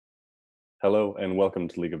Hello and welcome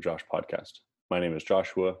to League of Josh podcast. My name is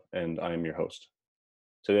Joshua and I am your host.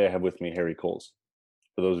 Today I have with me Harry Coles.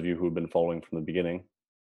 For those of you who have been following from the beginning,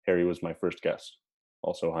 Harry was my first guest.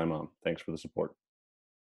 Also, hi Mom, thanks for the support.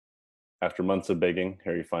 After months of begging,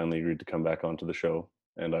 Harry finally agreed to come back onto the show,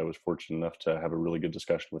 and I was fortunate enough to have a really good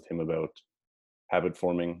discussion with him about habit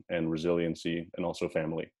forming and resiliency and also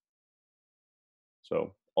family.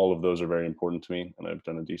 So all of those are very important to me, and I've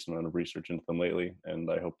done a decent amount of research into them lately, and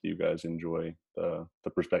I hope that you guys enjoy the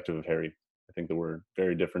perspective of Harry. I think that we're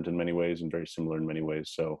very different in many ways and very similar in many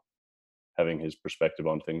ways, so having his perspective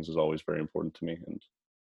on things is always very important to me, and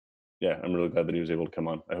yeah, I'm really glad that he was able to come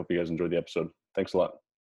on. I hope you guys enjoyed the episode. Thanks a lot.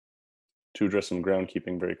 To address some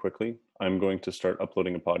groundkeeping very quickly, I'm going to start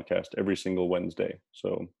uploading a podcast every single Wednesday,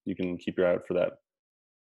 so you can keep your eye out for that.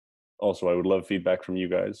 Also, I would love feedback from you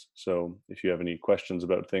guys. So if you have any questions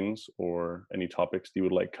about things or any topics that you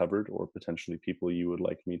would like covered or potentially people you would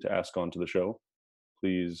like me to ask onto the show,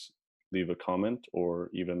 please leave a comment or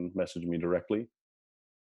even message me directly.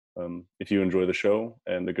 If you enjoy the show,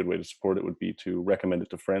 and a good way to support it would be to recommend it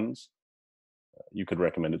to friends. You could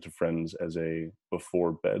recommend it to friends as a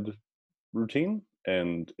before bed routine.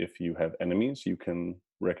 And if you have enemies, you can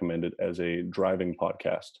recommend it as a driving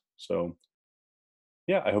podcast. So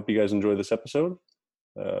yeah, I hope you guys enjoy this episode.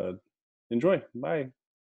 Enjoy. Bye.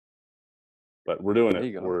 But we're doing There it.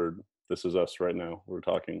 you go. This is us right now. We're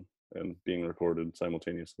talking and being recorded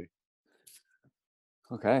simultaneously.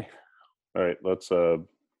 Okay. All right, let's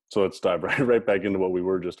dive right back into what we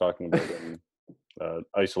were just talking about in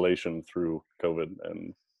isolation through COVID.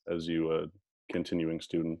 And as you continuing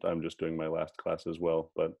student, I'm just doing my last class as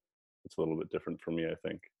well, but it's a little bit different for me, I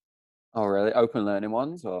think. Oh, really? Open learning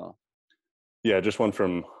ones, or? Yeah, just one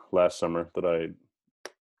from last summer that I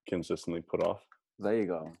consistently put off. There you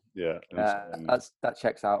go. Yeah, and so, That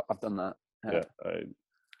checks out. I've done that. yeah,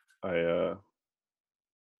 I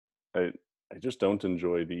I I just don't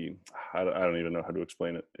enjoy I don't even know how to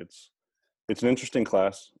explain it. It's an interesting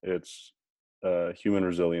class. It's human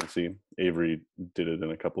resiliency. Avery did it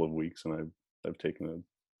in a couple of weeks, and I've taken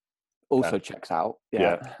a Also task. checks out.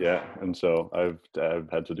 Yeah, Yeah. yeah, and so I've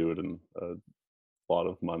had to do it in a lot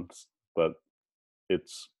of months, but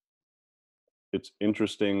it's it's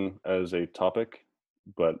interesting as a topic,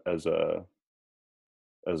 but as a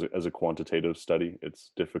quantitative study,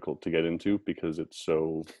 it's difficult to get into because it's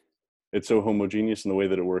so homogeneous in the way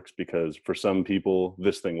that it works, because for some people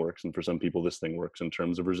this thing works and for some people this thing works in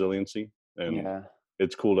terms of resiliency. And Yeah.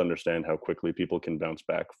 it's cool to understand how quickly people can bounce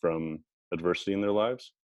back from adversity in their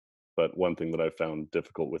lives. But one thing that I found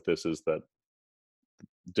difficult with this is that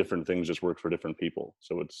different things just work for different people.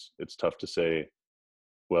 So it's tough to say,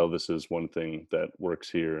 well, this is one thing that works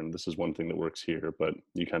here and this is one thing that works here, but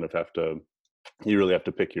you really have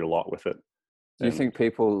to pick your lot with it. Do you And think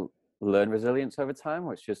people learn resilience over time,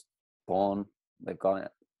 or it's just born, they've got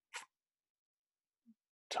it?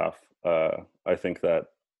 tough. I think that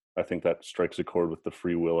strikes a chord with the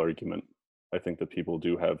free will argument. I think that people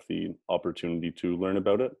do have the opportunity to learn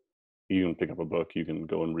about it. You can pick up a book, you can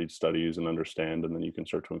go and read studies and understand, and then you can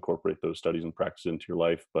start to incorporate those studies and practice into your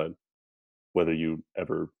life. But whether you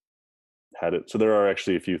ever had it, so there are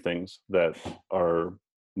actually a few things that are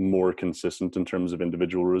more consistent in terms of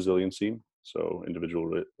individual resiliency. So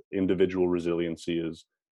individual resiliency is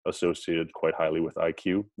associated quite highly with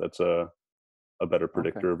IQ. That's a better Okay.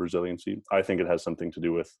 predictor of resiliency. I think it has something to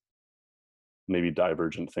do with maybe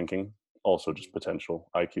divergent thinking, also just potential.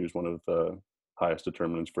 IQ is one of the highest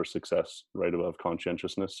determinants for success, right above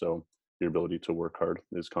conscientiousness. So your ability to work hard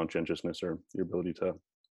is conscientiousness, or your ability to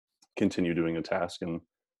continue doing a task. And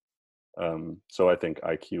so I think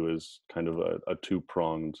IQ is kind of a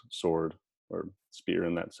two-pronged sword or spear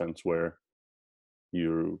in that sense, where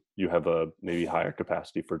you have a maybe higher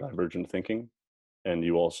capacity for divergent thinking, and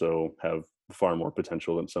you also have far more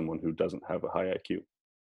potential than someone who doesn't have a high IQ.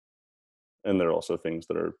 And there are also things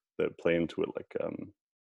that play into it, like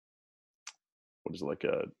what is it, like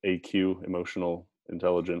AQ, emotional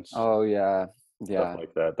intelligence, Oh, yeah. stuff Yeah.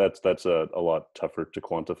 like that. That's a lot tougher to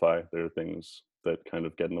quantify. There are things that kind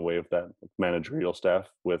of get in the way of that. Managerial staff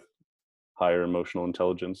with higher emotional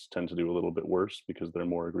intelligence tend to do a little bit worse because they're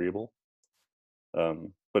more agreeable.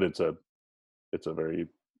 But it's a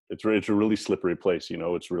really slippery place.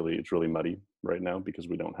 It's really muddy right now because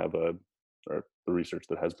we don't have or the research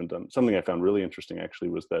that has been done. Something I found really interesting actually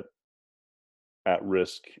was that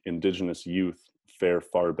at-risk Indigenous youth fare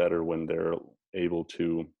far better when they're able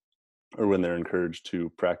to, or when they're encouraged to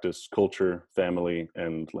practice culture, family,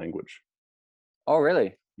 and language. Oh,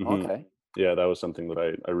 really? hmm Okay. Yeah, that was something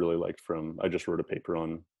that I really liked from. I just wrote a paper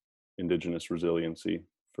on Indigenous resiliency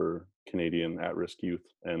for Canadian at-risk youth,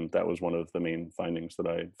 and that was one of the main findings that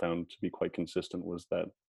I found to be quite consistent, was that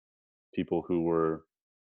people who were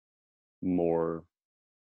more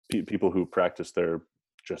people who practiced their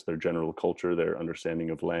general culture, their understanding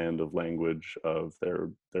of land, of language, of their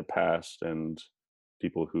past, and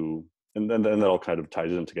people who, and then that all kind of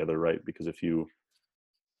ties in together, right? Because if you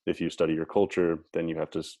study your culture, then you have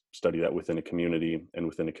to study that within a community, and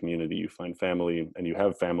within a community you find family, and you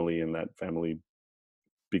have family, and that family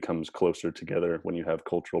becomes closer together when you have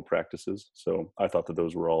cultural practices. So I thought that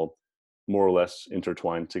those were all more or less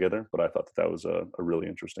intertwined together, but I thought that was a really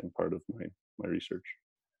interesting part of my research.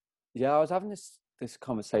 Yeah, I was having this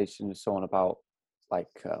conversation with someone about like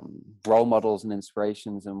role models and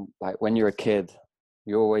inspirations, and like when you're a kid,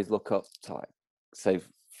 you always look up to, like, say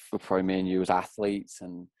for probably me and you as athletes,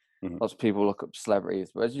 and lots of people look up to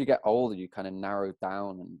celebrities. But as you get older, you kind of narrow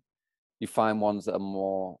down and you find ones that are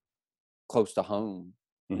more close to home.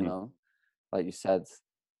 You know, like you said,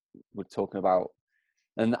 we're talking about,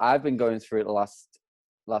 and I've been going through it the last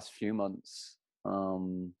few months.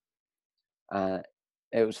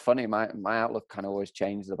 It was funny. My outlook kind of always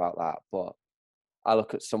changes about that, but I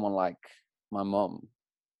look at someone like my mum,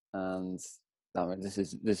 and I mean, this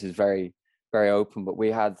is very, very open. But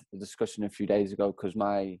we had a discussion a few days ago because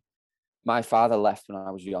my father left when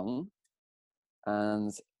I was young,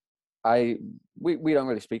 and we don't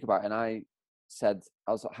really speak about it. And I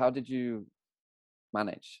was like, how did you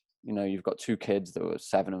manage? You know, you've got two kids that were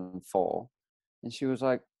 7 and 4, and she was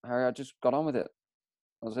like, Harry, I just got on with it.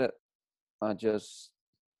 That was it. I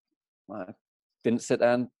didn't sit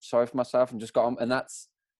there and sorry for myself and just got on. And that's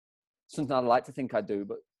something I'd like to think I do,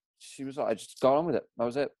 but she was like, I just got on with it. That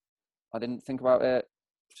was it. I didn't think about it.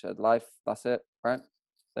 She said, life, that's it. Right.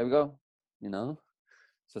 There we go. You know?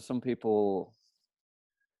 So some people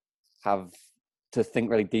have to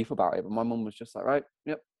think really deep about it. But my mum was just like, right,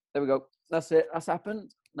 yep, there we go. That's it. That's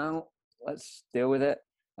happened. Now let's deal with it.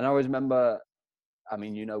 And I always remember, I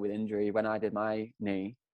mean, you know, with injury, when I did my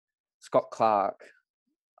knee, Scott Clark,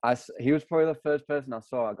 he was probably the first person I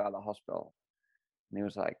saw I got out of the hospital. And he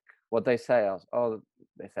was like, what'd they say? I was, oh,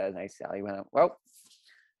 they said an ACL. He went, well,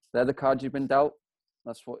 they're the cards you've been dealt.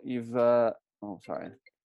 That's what you've,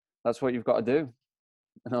 that's what you've got to do.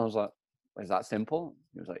 And I was like, is that simple?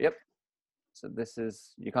 He was like, yep. So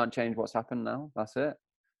you can't change what's happened now. That's it.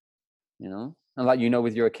 You know? And like, you know,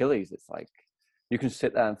 with your Achilles, it's like, you can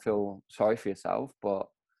sit there and feel sorry for yourself, but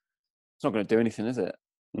it's not going to do anything, is it?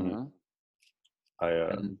 You know?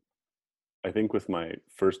 I think with my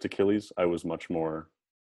first Achilles, I was much more,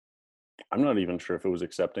 I'm not even sure if it was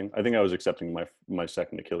accepting. I think I was accepting my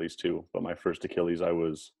second Achilles too, but my first Achilles, I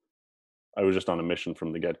was just on a mission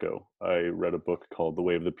from the get-go. I read a book called The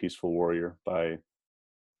Way of the Peaceful Warrior by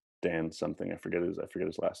Dan something. I forget his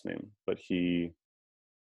last name, but I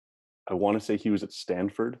want to say he was at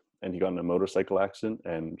Stanford, and he got in a motorcycle accident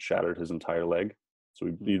and shattered his entire leg.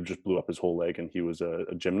 So he just blew up his whole leg, and he was a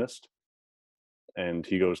gymnast. And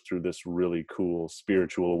he goes through this really cool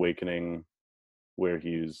spiritual awakening where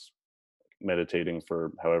he's meditating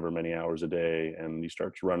for however many hours a day, and he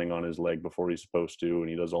starts running on his leg before he's supposed to, and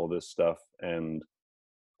he does all this stuff, and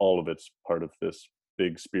all of it's part of this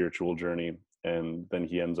big spiritual journey. And then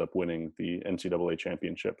he ends up winning the NCAA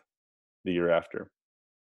championship the year after.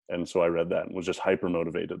 And so I read that and was just hyper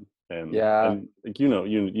motivated. And like, you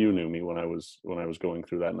knew me when I was going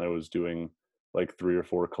through that, and I was doing like 3 or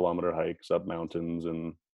 4 kilometer hikes up mountains,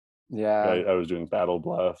 and I was doing Battle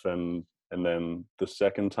Bluff, and then the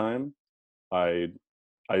second time I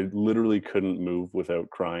literally couldn't move without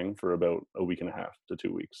crying for about a week and a half to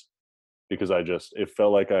 2 weeks, because it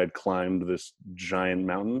felt like I had climbed this giant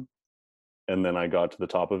mountain, and then I got to the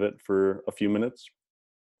top of it for a few minutes,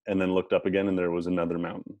 and then looked up again, and there was another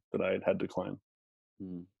mountain that I had to climb.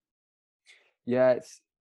 Yeah,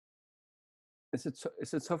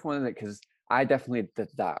 it's a tough one, isn't it? Because I definitely did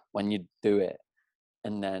that. When you do it,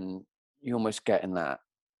 and then you almost get in that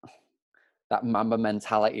Mamba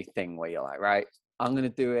mentality thing where you're like, right, I'm gonna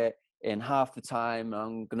do it in half the time.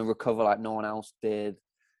 I'm gonna recover like no one else did,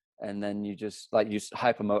 and then you just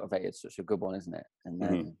hyper motivated. Such a good one, isn't it? And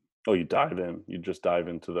then you dive in. You just dive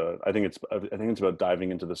into I think it's about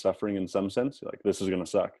diving into the suffering in some sense. You're like, this is gonna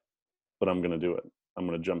suck, but I'm gonna do it. I'm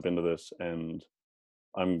gonna jump into this, and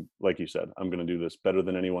I'm, like you said, I'm gonna do this better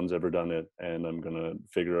than anyone's ever done it, and I'm gonna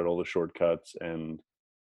figure out all the shortcuts, and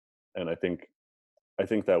I think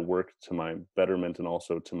that worked to my betterment and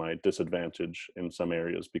also to my disadvantage in some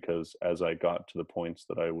areas, because as I got to the points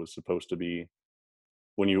that I was supposed to be,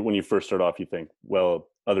 when you first start off, you think, well,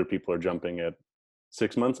 other people are jumping at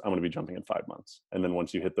 6 months, I'm going to be jumping at 5 months. And then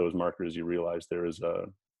once you hit those markers, you realize there is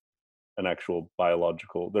an actual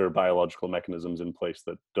there are biological mechanisms in place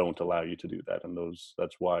that don't allow you to do that, and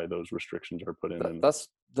that's why those restrictions are put in. And That's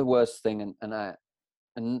the worst thing, and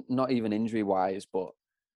not even injury wise, but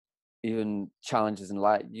even challenges in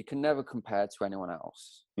life, you can never compare to anyone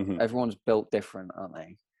else. Everyone's built different, aren't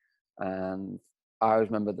they? And I always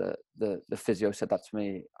remember the physio said that to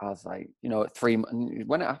me. I was like, at 3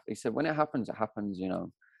 months, he said, when it happens, it happens.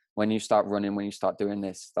 When you start running, when you start doing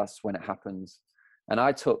this, that's when it happens. And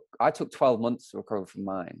I took 12 months to recover from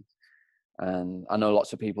mine. And I know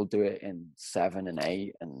lots of people do it in 7 and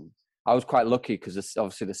 8. And I was quite lucky because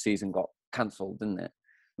obviously the season got cancelled, didn't it?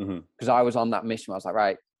 Because I was on that mission. I was like,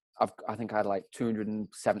 right, I think I had like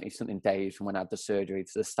 270 something days from when I had the surgery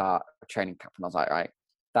to the start of training camp. And I was like, right,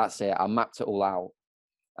 that's it. I mapped it all out.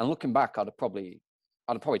 And looking back, I'd have probably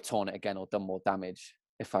torn it again or done more damage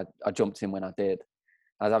if I jumped in when I did.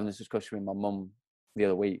 I was having this discussion with my mum the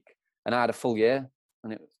other week, and I had a full year,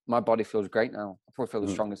 and my body feels great now. I probably feel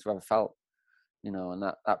the strongest I've ever felt, and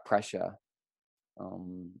that pressure.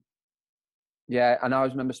 Yeah, and I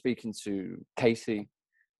always remember speaking to Casey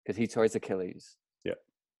because he tore his Achilles. Yeah.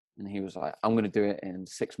 And he was like, I'm going to do it in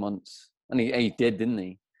 6 months. And he did, didn't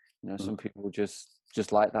he? Some people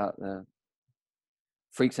just like that. They're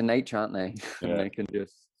freaks of nature, aren't they? Yeah. And they can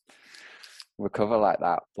just recover like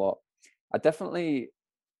that. But I definitely,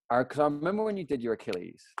 because I remember when you did your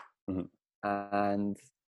Achilles, and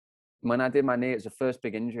when I did my knee, it was the first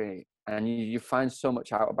big injury, and you find so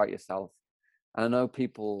much out about yourself. And I know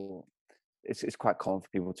people, it's quite common for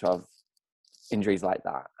people to have injuries like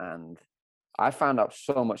that. And I found out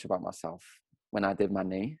so much about myself when I did my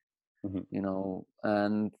knee,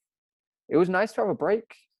 and it was nice to have a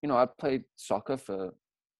break. I'd played soccer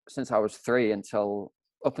since I was 3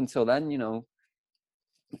 up until then,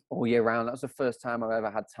 all year round. That was the first time I've ever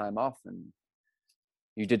had time off, and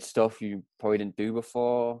you did stuff you probably didn't do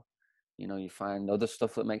before. You find other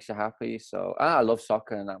stuff that makes you happy. So I love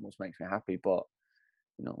soccer, and that much makes me happy. But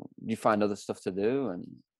you find other stuff to do, and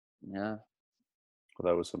yeah.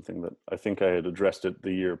 Well, that was something that I think I had addressed it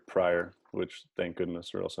the year prior, which thank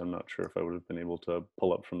goodness, or else I'm not sure if I would have been able to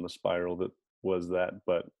pull up from the spiral that was that.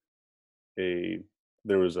 But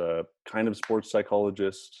there was a kind of sports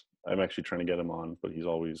psychologist. I'm actually trying to get him on, but he's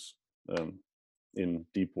always in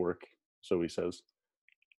deep work, so he says.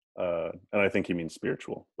 And I think he means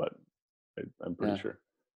spiritual, but I'm pretty sure.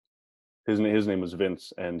 His name was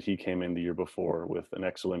Vince, and he came in the year before with an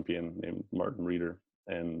ex-Olympian named Martin Reeder,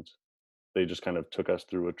 and they just kind of took us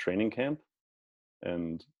through a training camp.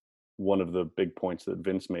 And one of the big points that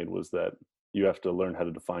Vince made was that you have to learn how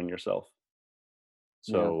to define yourself.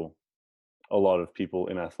 So a lot of people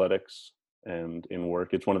in athletics and in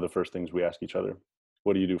work, it's one of the first things we ask each other.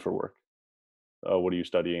 What do you do for work? What are you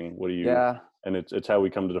studying? What do you? Yeah. And it's how we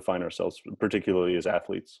come to define ourselves, particularly as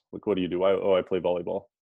athletes. Like, what do you do? I play volleyball.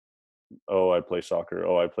 Oh, I play soccer.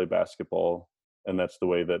 Oh, I play basketball. And that's the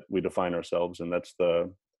way that we define ourselves. And that's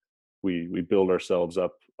we build ourselves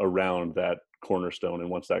up around that cornerstone. And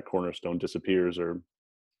once that cornerstone disappears or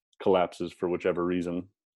collapses for whichever reason,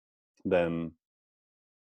 then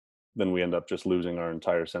we end up just losing our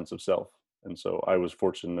entire sense of self. And so I was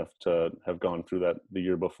fortunate enough to have gone through that the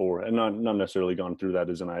year before, and not necessarily gone through that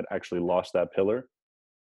as in I'd actually lost that pillar.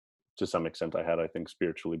 To some extent I had, I think,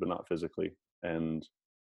 spiritually, but not physically. And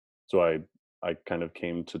so I kind of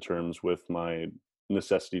came to terms with my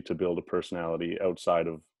necessity to build a personality outside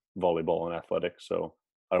of volleyball and athletics. So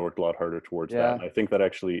I worked a lot harder towards that. And I think that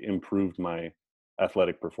actually improved my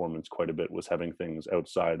athletic performance quite a bit, was having things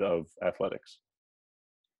outside of athletics.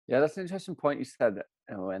 Yeah, that's an interesting point you said.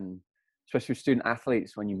 When, especially with student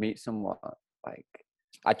athletes, when you meet someone, like,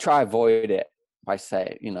 I try to avoid it by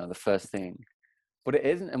saying, the first thing, but it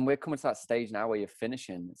isn't. And we're coming to that stage now where you're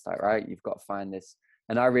finishing. It's like, right, you've got to find this.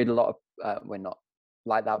 And I read a lot of, we're not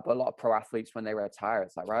like that, but a lot of pro athletes, when they retire,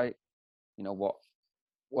 it's like, right,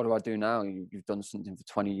 what do I do now? You've done something for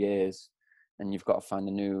 20 years and you've got to find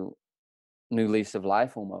a new lease of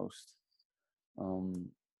life almost.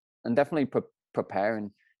 And definitely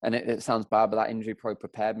preparing. And it sounds bad, but that injury probably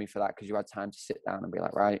prepared me for that, because you had time to sit down and be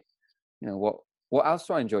like, right, what else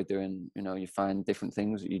do I enjoy doing? You find different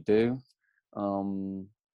things that you do.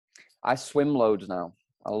 I swim loads now.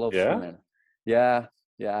 I love swimming. Yeah.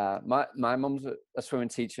 My mum's a swimming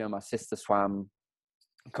teacher. My sister swam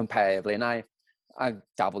comparatively, and I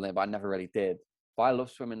dabbled in it, but I never really did. But I love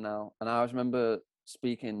swimming now. And I always remember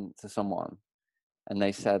speaking to someone, and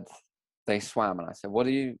they said they swam, and I said, what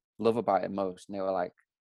do you love about it most? And they were like,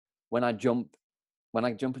 when I jump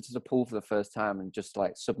into the pool for the first time and just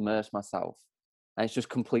like submerge myself, and it's just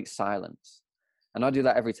complete silence. And I do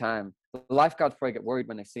that every time. the lifeguards probably get worried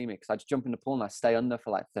when they see me because I just jump in the pool and I stay under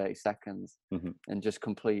for like 30 seconds and just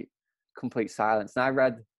complete silence. And I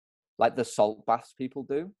read like the salt baths people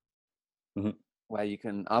do, where you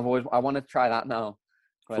can. I want to try that now.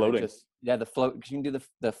 Floating. The float. Because you can do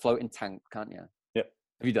the floating tank, can't you? Yeah.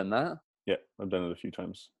 Have you done that? Yeah, I've done it a few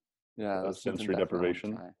times. Yeah, that's sensory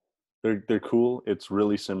deprivation. They're cool. It's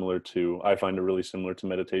really similar to, I find it really similar to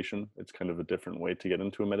meditation. It's kind of a different way to get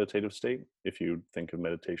into a meditative state. If you think of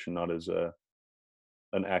meditation not as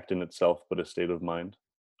an act in itself, but a state of mind,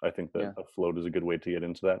 I think that a float is a good way to get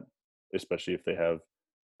into that, especially if they have,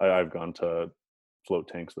 I've gone to float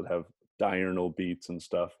tanks that have diurnal beats and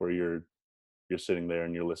stuff where you're sitting there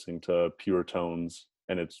and you're listening to pure tones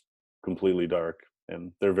and it's completely dark,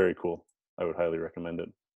 and they're very cool. I would highly recommend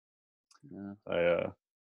it. Yeah.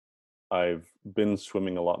 I've been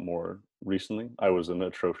swimming a lot more recently. I was an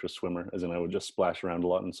atrocious swimmer, as in I would just splash around a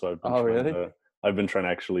lot, and so I've been trying to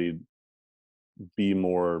actually be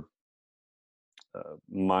more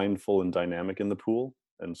mindful and dynamic in the pool.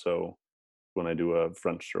 And so when I do a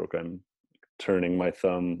front stroke, I'm turning my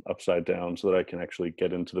thumb upside down so that I can actually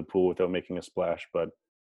get into the pool without making a splash. But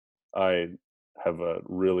I have a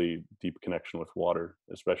really deep connection with water,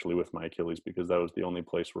 especially with my Achilles, because that was the only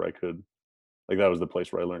place where I could, like, that was the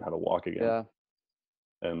place where I learned how to walk again. Yeah.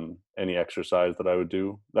 And any exercise that I would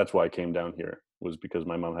do, that's why I came down here, was because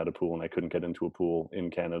my mom had a pool and I couldn't get into a pool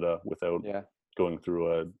in Canada without going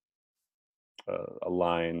through a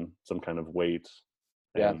line, some kind of wait,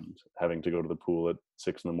 and having to go to the pool at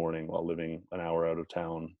 6 a.m. while living an hour out of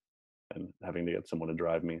town and having to get someone to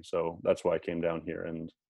drive me. So that's why I came down here. And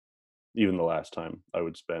even the last time, I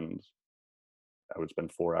would spend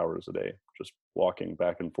 4 hours a day just walking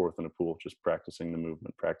back and forth in a pool, just practicing the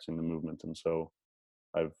movement. And so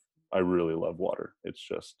I really love water. It's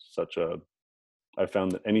just I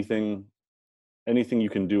found that anything you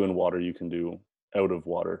can do in water, you can do out of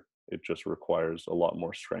water. It just requires a lot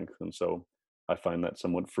more strength. And so I find that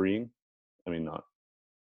somewhat freeing. I mean, not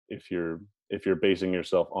if you're basing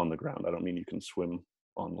yourself on the ground. I don't mean you can swim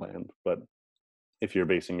on land, but if you're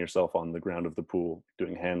basing yourself on the ground of the pool,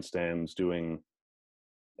 doing handstands,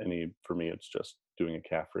 for me, it's just doing a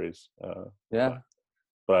calf raise. But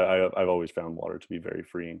I've always found water to be very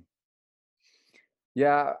freeing.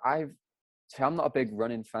 Yeah, I'm not a big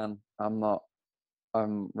running fan. I'm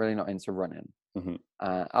really not into running.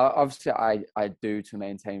 Obviously, I do to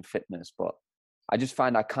maintain fitness, but I just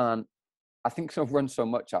find I think I've run so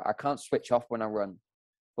much, I can't switch off when I run.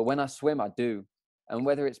 But when I swim, I do. And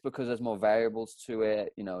whether it's because there's more variables to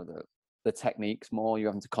it, the techniques more, you're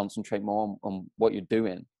having to concentrate more on what you're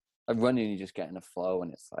doing. Like running, you just get in a flow,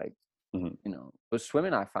 and it's like, But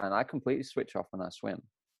swimming, I find I completely switch off when I swim. And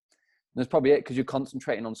that's probably it, because you're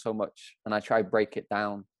concentrating on so much. And I try to break it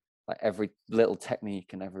down, like every little technique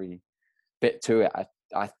and every bit to it.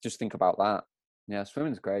 I just think about that. Yeah,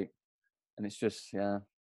 swimming's great. And it's just,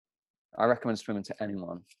 I recommend swimming to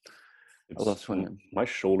anyone. I love swimming. My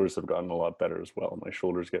shoulders have gotten a lot better as well. My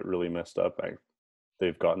shoulders get really messed up.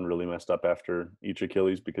 They've gotten really messed up after each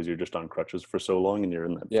Achilles, because you're just on crutches for so long and you're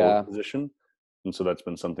in that forward position. And so that's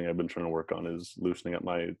been something I've been trying to work on, is loosening up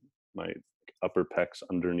my upper pecs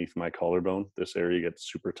underneath my collarbone. This area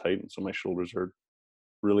gets super tight, and so my shoulders are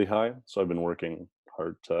really high. So I've been working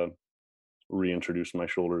hard to reintroduce my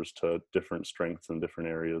shoulders to different strengths in different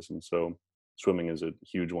areas. And so swimming is a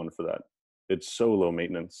huge one for that. It's so low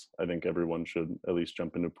maintenance. I think everyone should at least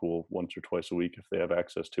jump into a pool once or twice a week if they have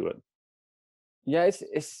access to it. Yeah,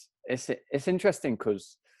 it's interesting,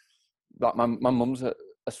 because like my mum's a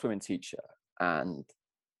swimming teacher, and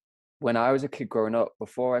when I was a kid growing up,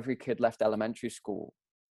 before every kid left elementary school,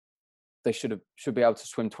 they should be able to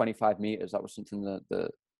swim 25 meters. That was something that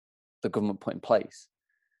the government put in place.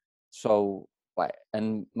 So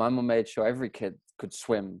and my mum made sure every kid could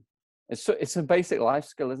swim. It's a basic life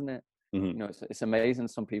skill, isn't it? It's amazing.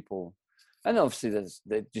 Some people, and obviously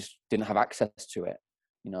they just didn't have access to it,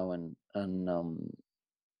 I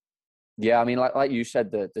mean, like you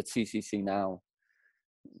said, the TCC now,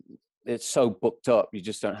 it's so booked up, you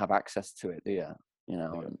just don't have access to it, do you?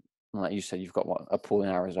 And like you said, you've got a pool in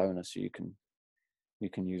Arizona, so you can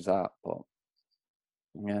use that. But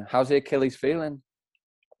yeah, how's the Achilles feeling?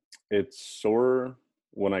 It's sore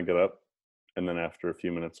when I get up, and then after a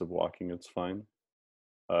few minutes of walking, it's fine.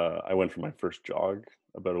 I went for my first jog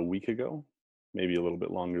about a week ago, maybe a little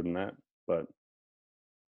bit longer than that, but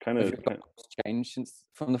kind of changed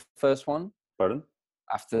from the first one. Pardon?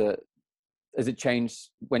 Has it changed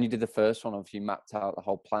when you did the first one? Or if you mapped out the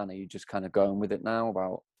whole plan, are you just kind of going with it now?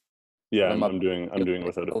 About I'm doing it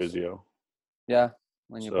without a physio. Yeah,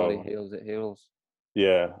 when your body heals, it heals.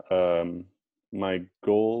 Yeah, my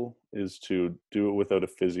goal is to do it without a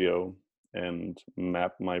physio and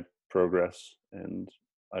map my progress. And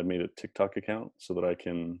I made a TikTok account so that I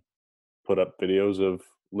can put up videos of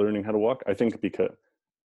learning how to walk. I think because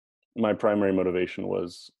my primary motivation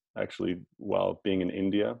was actually while being in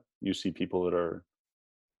India, you see people that are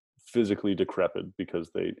physically decrepit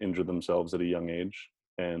because they injure themselves at a young age,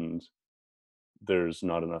 and there's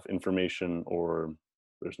not enough information or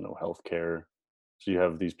there's no health care. So you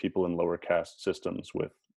have these people in lower caste systems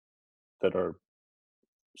with that are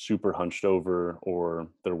super hunched over, or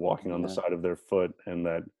they're walking on the Yeah. side of their foot, and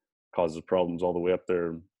that causes problems all the way up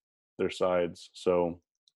their sides. So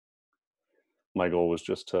my goal was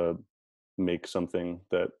just to make something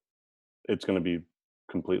that it's going to be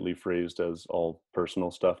completely phrased as all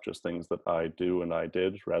personal stuff, just things that I do and I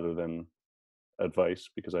did, rather than advice,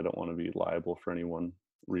 because I don't want to be liable for anyone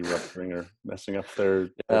re-rupturing or messing up their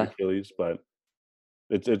Yeah. Achilles. But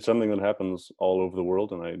it's something that happens all over the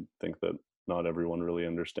world, and I think that not everyone really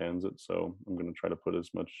understands it. So I'm going to try to put as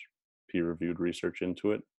much peer-reviewed research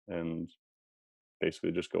into it and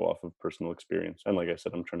basically just go off of personal experience. And like I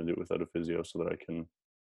said, I'm trying to do it without a physio so that I can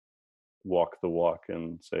walk the walk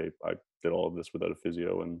and say I did all of this without a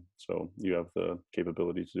physio, and so you have the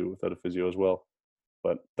capability to do it without a physio as well.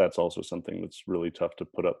 But that's also something that's really tough to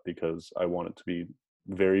put up because I want it to be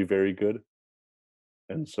very, very good.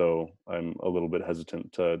 And so I'm a little bit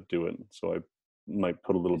hesitant to do it. So I might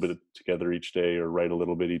put a little bit together each day or write a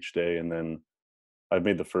little bit each day. And then I've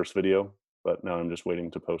made the first video, but now I'm just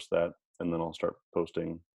waiting to post that. And then I'll start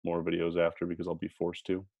posting more videos after because I'll be forced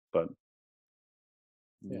to. But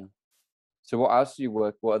Yeah. So what else do you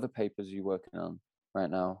work? What other papers are you working on right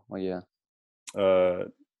now? Well, yeah.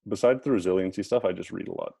 Besides the resiliency stuff, I just read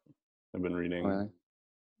a lot. I've been reading Really?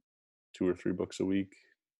 2 or 3 books a week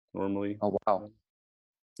normally. Oh wow.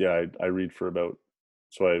 Yeah, I read for about,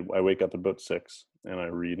 so I wake up at about 6 and I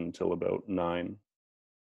read until about 9,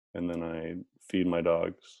 and then I feed my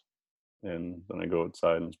dogs, and then I go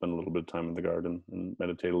outside and spend a little bit of time in the garden and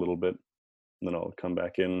meditate a little bit, and then I'll come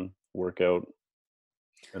back in, work out,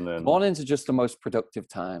 and then Mornings are just the most productive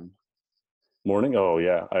time. morning. Oh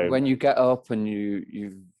yeah, When you get up and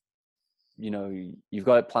you've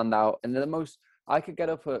got it planned out, and the most I could get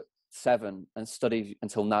up at 7 and study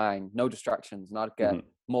until 9, no distractions, and I'd get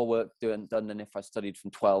more work done than if I studied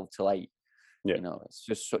from 12 till 8. Yeah. You know, it's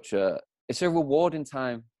just it's a rewarding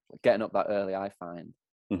time getting up that early, I find.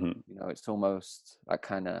 You know, it's almost that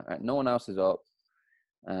kind of, no one else is up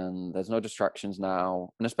and there's no distractions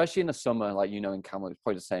now. And especially in the summer, like, you know, in Cameron, it's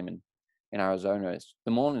probably the same in Arizona. It's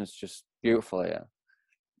the morning is just beautiful here.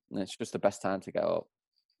 And it's just the best time to get up.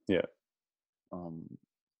 Yeah.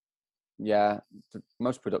 Yeah, the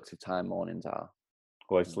most productive time mornings are.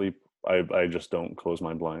 Well, I sleep. I just don't close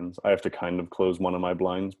my blinds. I have to kind of close one of my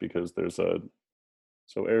blinds because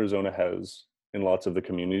so Arizona has, in lots of the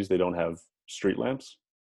communities, they don't have street lamps.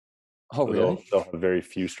 Oh, So really? they'll have very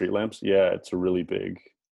few street lamps. Yeah, it's a really big,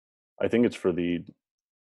 I think it's for the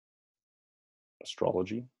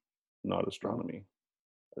astrology, not astronomy.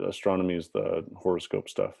 Astronomy is the horoscope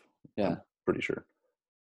stuff. Yeah. I'm pretty sure.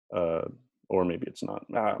 Or maybe it's not.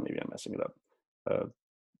 Maybe I'm messing it up.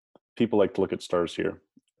 People like to look at stars here,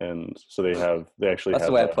 and so they actually That's have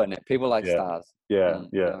the way of putting it. People like stars. Yeah.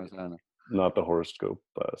 Arizona. Not the horoscope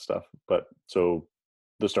stuff, but so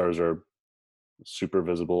the stars are super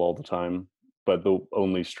visible all the time, but the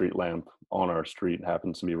only street lamp on our street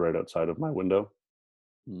happens to be right outside of my window.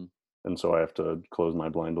 And so I have to close my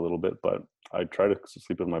blind a little bit, but I try to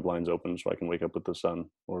sleep with my blinds open so I can wake up with the sun,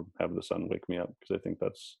 or have the sun wake me up, because I think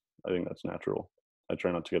that's natural. I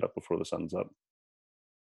try not to get up before the sun's up.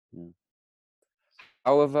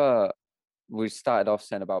 However, we started off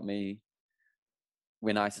saying about me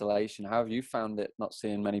in isolation. How have you found it not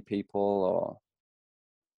seeing many people?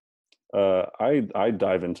 Or I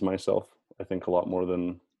dive into myself, I think, a lot more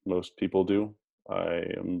than most people do.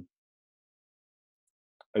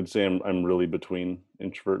 I'd say I'm really between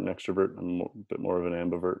introvert and extrovert. I'm a bit more of an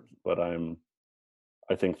ambivert, but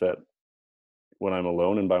I think that when I'm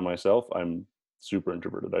alone and by myself, I'm super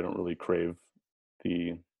introverted. I don't really crave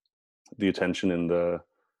the attention and the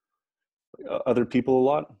other people a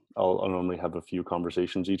lot. I'll normally have a few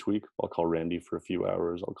conversations each week. I'll call Randy for a few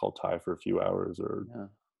hours. I'll call Ty for a few hours, or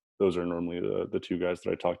those are normally the 2 guys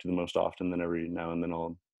that I talk to the most often. Then every now and then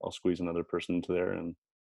I'll squeeze another person into there.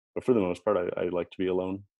 But for the most part, I like to be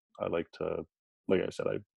alone. I like to, like I said,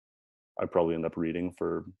 I probably end up reading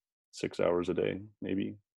for 6 hours a day,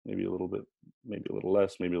 maybe a little bit, maybe a little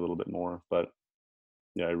less, maybe a little bit more. But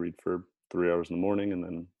yeah, I read for 3 hours in the morning and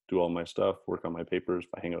then do all my stuff, work on my papers.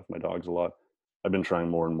 I hang out with my dogs a lot. I've been trying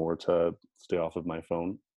more and more to stay off of my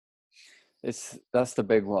phone. That's the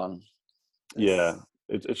big one. Yeah,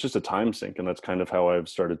 it's just a time sink, and that's kind of how I've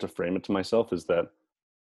started to frame it to myself. Is that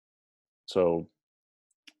so?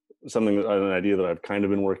 An idea that I've kind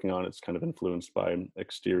of been working on. It's kind of influenced by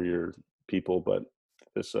exterior people, but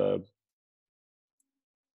this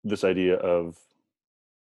this idea of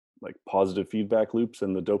like positive feedback loops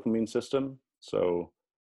in the dopamine system. So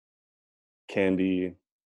candy,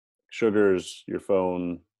 sugars, your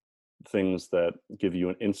phone, things that give you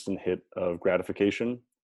an instant hit of gratification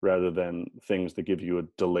rather than things that give you a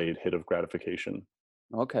delayed hit of gratification.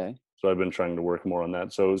 Okay. So I've been trying to work more on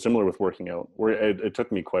that. So similar with working out, where it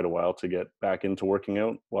took me quite a while to get back into working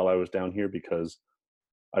out while I was down here, because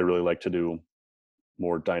I really like to do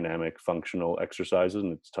more dynamic functional exercises,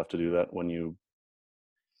 and it's tough to do that when you,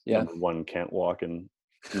 Yeah. number one, can't walk, and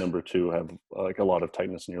number two, have like a lot of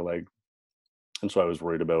tightness in your leg. And so I was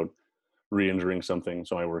worried about re-injuring something.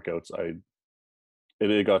 So my workouts,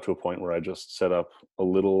 it got to a point where I just set up a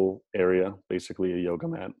little area, basically a yoga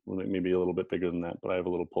mat, maybe a little bit bigger than that, but I have a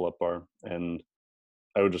little pull-up bar, and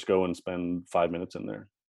I would just go and spend 5 minutes in there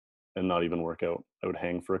and not even work out. I would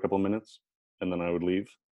hang for a couple of minutes and then I would leave,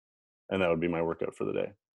 and that would be my workout for the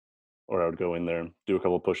day. Or I would go in there, do a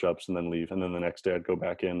couple of push-ups, and then leave, and then the next day I'd go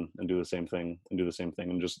back in and do the same thing and do the same thing,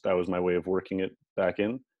 and just that was my way of working it back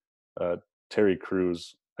in. uh, Terry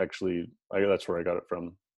Crews, actually, that's where I got it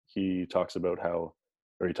from. He talks about how,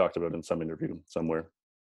 or he talked about in some interview somewhere,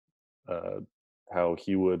 uh, how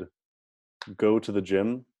he would go to the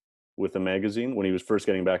gym with a magazine when he was first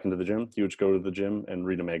getting back into the gym. He would go to the gym and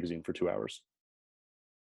read a magazine for 2 hours,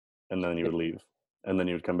 and then he would leave, and then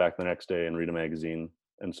he would come back the next day and read a magazine.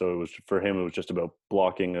 And so it was, for him, it was just about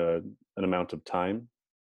blocking an amount of time,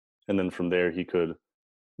 and then from there he could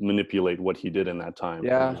manipulate what he did in that time.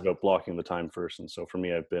 It was Yeah. about blocking the time first. And so for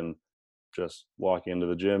me, I've been just walking into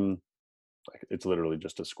the gym. Like, it's literally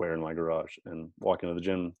just a square in my garage, and walk into the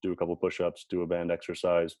gym, do a couple push-ups, do a band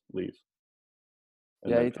exercise, leave, and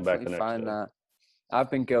Yeah, then you come back definitely the next find day. that. I've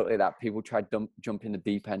been guilty of that. People try to jump in the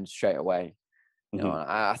deep end straight away. You know, Hmm. and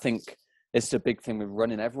I think it's a big thing with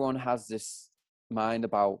running. Everyone has this mind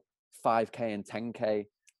about 5K and 10K.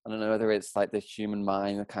 I don't know whether it's like this human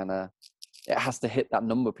mind that kind of, it has to hit that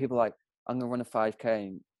number. People are like, I'm gonna run a 5K,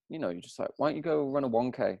 and you know, you're just like, why don't you go run a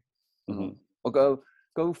 1K? Hmm. Or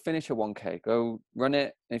go finish a 1K, go run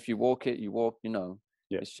it. And if you walk it, you walk. You know,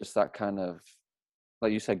 Yeah. it's just that kind of,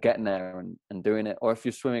 like you said, getting there and doing it. Or if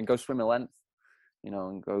you're swimming, go swim a length. You know,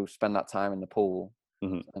 and go spend that time in the pool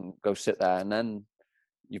Hmm. and go sit there, and then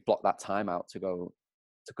you've blocked that time out to go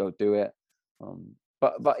do it.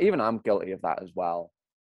 But even I'm guilty of that as well.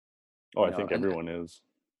 Oh, You I know, think and everyone is.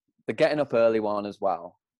 the getting up early one as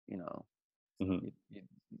well. You know, Hmm. you, you,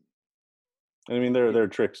 And I mean, there are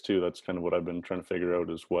tricks too. That's kind of what I've been trying to figure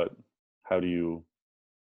out, is what, how do you,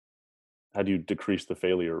 how do you decrease the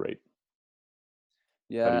failure rate?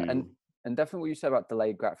 How do yeah, you? and definitely what you said about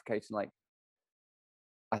delayed gratification. Like,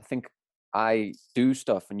 I think I do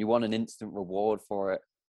stuff, and you want an instant reward for it.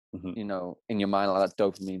 Hmm. You know, in your mind, like that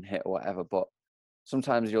dopamine hit or whatever. But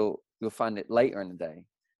sometimes you'll find it later in the day.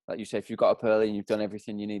 Like you say, if you got up early and you've done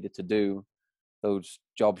everything you needed to do, those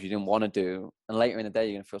jobs you didn't want to do, and later in the day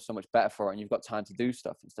you're going to feel so much better for it, and you've got time to do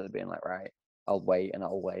stuff instead of being like, right, I'll wait and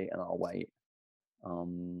I'll wait and I'll wait.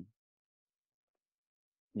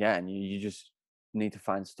 Yeah, and you just need to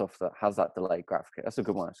find stuff that has that delayed gratification. That's a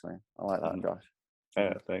good one, actually. I like that, Hmm. Josh.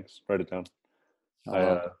 Yeah, thanks. Write it down. I I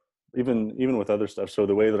will. even with other stuff. So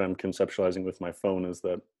the way that I'm conceptualizing with my phone is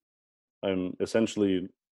that I'm essentially,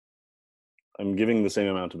 I'm giving the same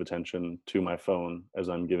amount of attention to my phone as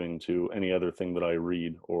I'm giving to any other thing that I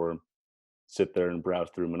read or sit there and browse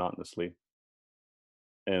through monotonously.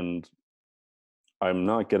 And I'm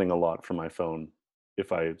not getting a lot from my phone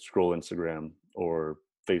if I scroll Instagram or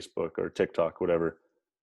Facebook or TikTok, whatever.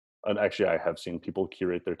 And actually, I have seen people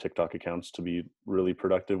curate their TikTok accounts to be really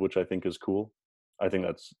productive, which I think is cool. I think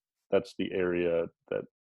that's the area that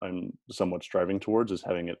I'm somewhat striving towards, is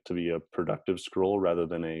having it to be a productive scroll rather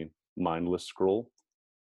than a mindless scroll.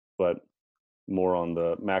 But more on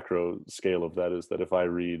the macro scale of that is that if I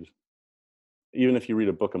read, even if you read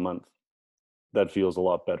a book a month, that feels a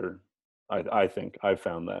lot better. I think I've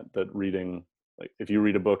found that reading, like if you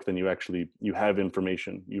read a book, then you have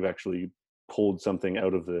information. You've actually pulled something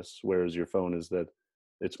out of this, whereas your phone is that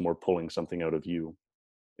it's more pulling something out of you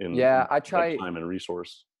Yeah, in like time and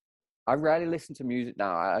resource. I rarely listen to music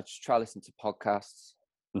now. I just try to listen to podcasts.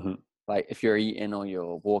 Hmm. Like if you're eating or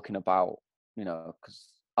you're walking about, you know, because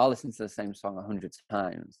I'll listen to the same song 100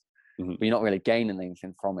 times, Hmm. but you're not really gaining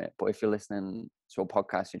anything from it. But if you're listening to a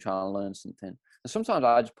podcast, you're trying to learn something. And sometimes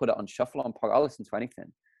I just put it on shuffle on podcast. I'll listen to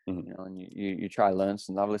anything. Mhm. you know, and you try to learn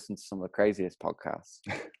something. I've listened to some of the craziest podcasts.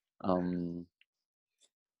 And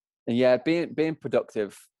yeah, being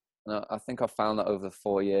productive. I think I've found that over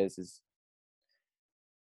 4 years is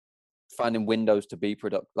finding windows to be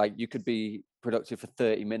productive. Like you could be productive for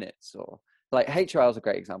 30 minutes, or like HRL is a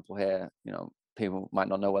great example here. You know, people might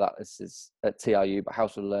not know what that is at TRU, but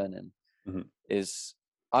House of Learning Mhm. is.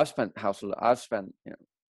 I've spent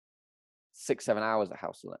 6-7 hours at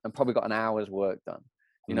House of Learning and probably got an hour's work done.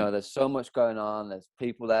 You Mhm. know, there's so much going on. There's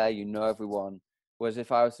people there. You know everyone. Whereas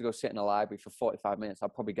if I was to go sit in a library for 45 minutes,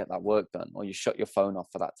 I'd probably get that work done. Or you shut your phone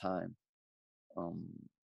off for that time. Um,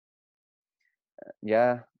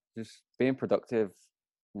 yeah, just being productive.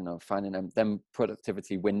 You know, finding them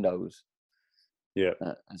productivity windows. Yeah.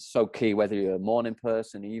 It's so key. Whether you're a morning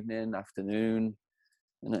person, evening, afternoon,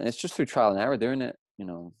 and it's just through trial and error doing it. You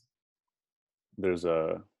know. There's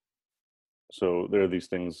a So there are these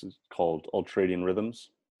things called ultradian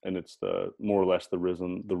rhythms, and it's the more or less the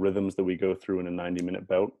rhythms that we go through in a 90-minute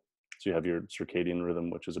bout. So you have your circadian rhythm,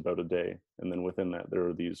 which is about a day, and then within that there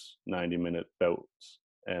are these 90-minute bouts.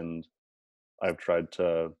 And I've tried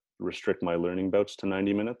to restrict my learning bouts to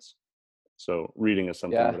 90 minutes. So reading is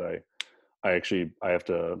something Yeah. that I have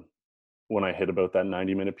to, when I hit about that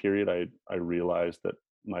 90-minute period, I realize that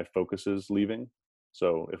my focus is leaving.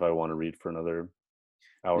 So if I want to read for another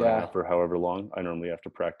hour and a Yeah. half or however long, I normally have to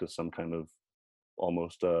practice some kind of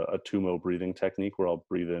almost a Tumo breathing technique where I'll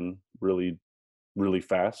breathe in really, really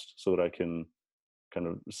fast so that I can kind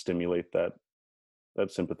of stimulate that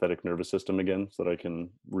sympathetic nervous system again, so that I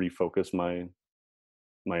can refocus my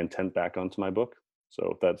intent back onto my book.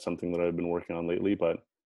 So that's something that I've been working on lately. But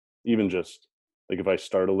even just like if I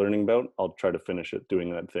start a learning bout, I'll try to finish it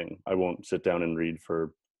doing that thing. I won't sit down and read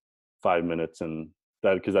for 5 minutes, and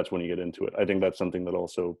that, because that's when you get into it. I think that's something that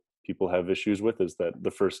also people have issues with, is that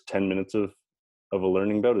the first 10 minutes of a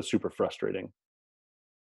learning bout is super frustrating.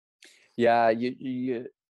 Yeah. You're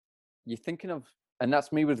thinking of, and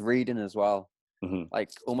that's me with reading as well. Hmm. Like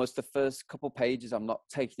almost the first couple pages, I'm not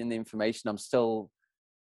taking in the information. I'm still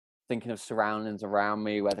thinking of surroundings around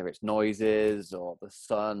me, whether it's noises or the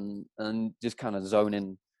sun, and just kind of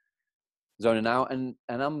zoning out. And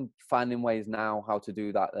I'm finding ways now how to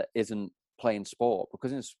do that isn't playing sport,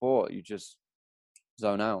 because in sport you just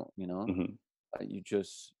zone out. You know, Hmm. you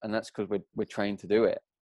just, and that's because we're trained to do it,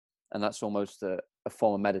 and that's almost a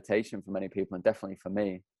form of meditation for many people, and definitely for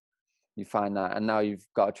me. You find that, and now you've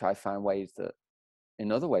got to try find ways that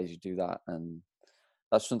in other ways you do that, and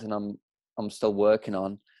that's something I'm still working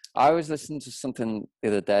on. I was listening to something the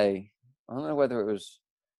other day. I don't know whether it's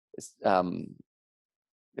um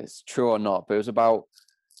it's true or not, but it was about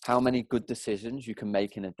how many good decisions you can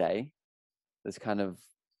make in a day. There's kind of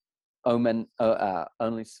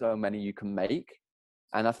only so many you can make,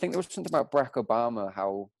 and I think there was something about Barack Obama,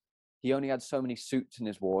 how he only had so many suits in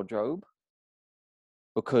his wardrobe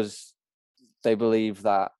because they believe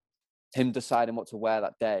that him deciding what to wear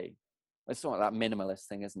that day, it's sort of that minimalist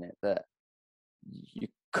thing, isn't it? That you're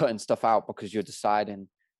cutting stuff out because you're deciding.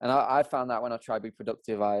 And I found that when I try to be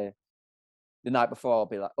productive, the night before I'll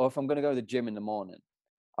be like, oh, if I'm going to go to the gym in the morning,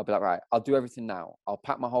 I'll be like, right, I'll do everything now. I'll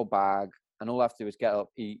pack my whole bag, and all I have to do is get up,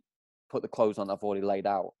 eat, put the clothes on I've already laid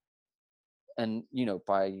out. And, you know,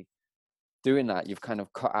 by doing that, you've kind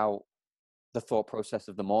of cut out the thought process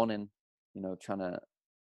of the morning, you know, trying to.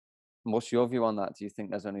 What's your view on that? Do you think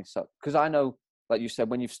there's only so? Because I know, like you said,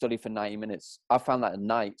 when you've studied for 90 minutes, I found that at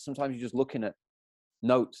night, sometimes you're just looking at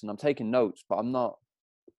notes, and I'm taking notes, but I'm not,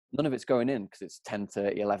 none of it's going in because it's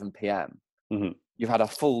 10:30, 11 p.m. Hmm. You've had a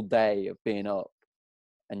full day of being up,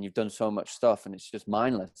 and you've done so much stuff, and it's just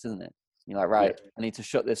mindless, isn't it? You're like, Yeah. right, I need to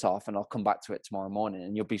shut this off and I'll come back to it tomorrow morning,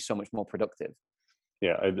 and you'll be so much more productive.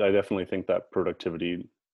 Yeah. I definitely think that productivity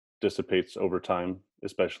dissipates over time,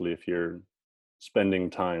 especially if you're spending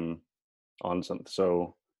time on something.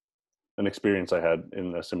 So an experience I had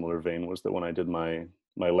in a similar vein was that when I did my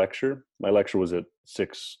lecture was at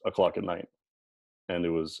 6 o'clock at night, and it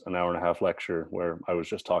was an hour and a half lecture where I was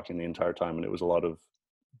just talking the entire time, and it was a lot of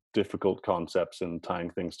difficult concepts and tying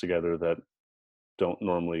things together that don't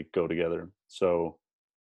normally go together. So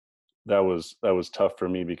that was tough for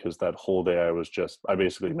me, because that whole day I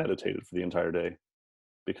basically meditated for the entire day,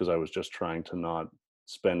 because I was just trying to not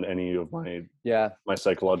spend any of Yeah. my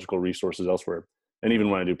psychological resources elsewhere. And even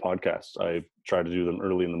when I do podcasts, I try to do them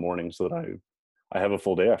early in the morning so that I have a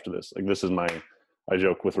full day after this. Like this is my I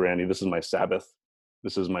joke with Randy, this is my Sabbath.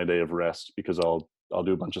 This is my day of rest, because I'll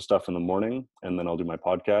do a bunch of stuff in the morning, and then I'll do my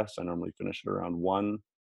podcast. I normally finish it around 1,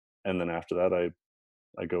 and then after that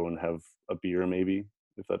I go and have a beer, maybe,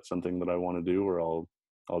 if that's something that I want to do, or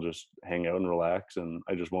I'll just hang out and relax, and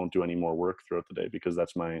I just won't do any more work throughout the day because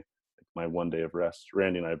that's my one day of rest.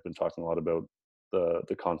 Randy and I have been talking a lot about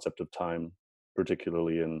the concept of time,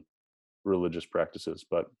 particularly in religious practices.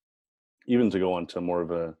 But even to go on to more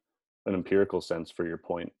of an empirical sense for your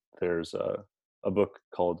point, there's a book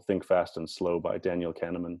called Think Fast and Slow by Daniel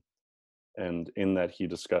Kahneman. And in that, he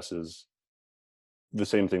discusses the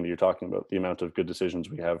same thing that you're talking about, the amount of good decisions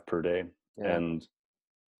we have per day. Yeah. And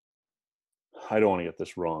I don't want to get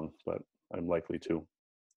this wrong, but I'm likely to.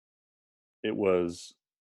 It was,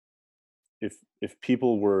 if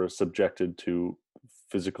people were subjected to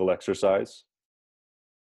physical exercise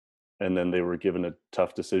and then they were given a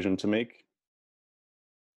tough decision to make,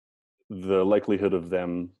 the likelihood of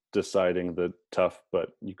them deciding the tough,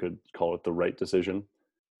 but you could call it the right decision,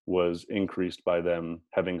 was increased by them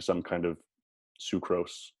having some kind of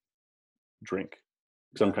sucrose drink,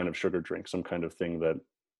 some kind of sugar drink, some kind of thing that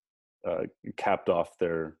capped off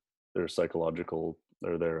their psychological,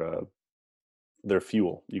 or their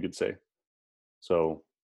fuel, you could say. So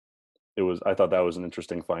I thought that was an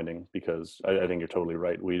interesting finding, because I think you're totally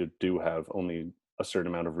right. We do have only a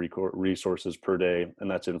certain amount of resources per day,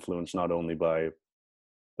 and that's influenced not only by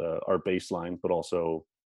our baseline, but also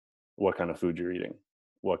what kind of food you're eating,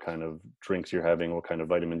 what kind of drinks you're having, what kind of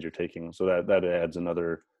vitamins you're taking. So that adds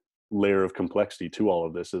another layer of complexity to all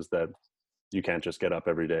of this, is that you can't just get up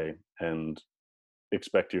every day and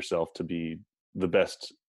expect yourself to be the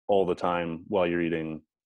best all the time while you're eating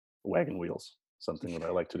wagon wheels, something that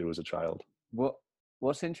I like to do as a child.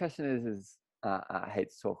 What's interesting is I hate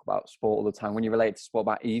to talk about sport all the time. When you relate to sport,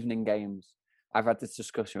 about evening games, I've had this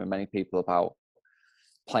discussion with many people about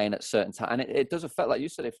playing at certain time, and it does affect, like you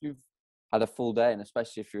said, if you've had a full day, and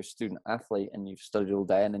especially if you're a student athlete and you've studied all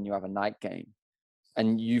day and then you have a night game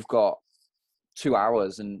and you've got 2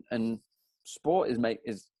 hours, and sport is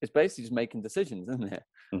basically just making decisions, isn't it?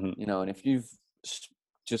 Mm-hmm. You know, and if you've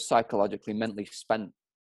just psychologically, mentally spent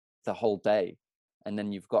the whole day and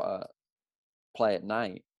then you've got to play at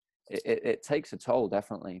night, it takes a toll,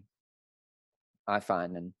 definitely, I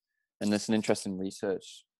find. And there's an interesting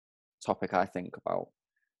research topic, I think, about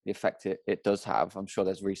the effect it does have. I'm sure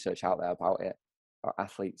there's research out there about it, about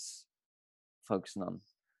athletes focusing on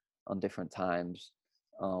different times.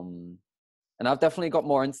 And I've definitely got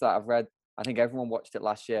more into that. I've read, I think everyone watched it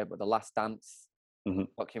last year, but The Last Dance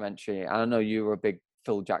documentary. I know you were a big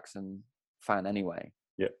Phil Jackson fan anyway.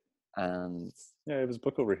 Yeah. And yeah, I have his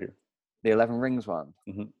book over here. The 11 Rings one.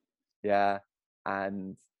 Mm-hmm. Yeah.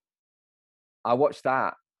 And I watched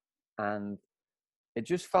that, and it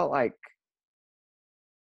just felt like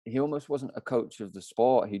he almost wasn't a coach of the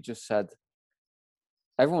sport. He just said,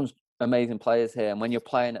 everyone's amazing players here, and when you're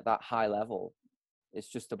playing at that high level, it's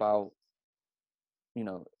just about, you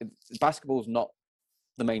know, basketball's not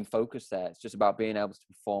the main focus there. It's just about being able to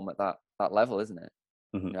perform at that level, isn't it?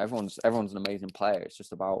 Mm-hmm. You know, everyone's an amazing player. It's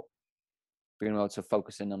just about being able to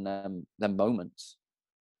focus in on them moments.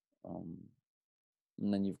 And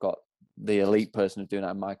then you've got the elite person of doing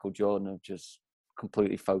that, Michael Jordan, of just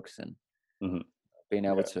completely focusing, being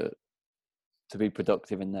able to be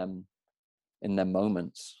productive in them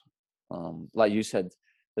moments. Like you said,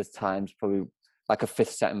 there's times, probably like a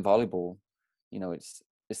fifth set in volleyball, you know, it's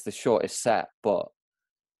the shortest set, but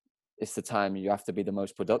it's the time you have to be the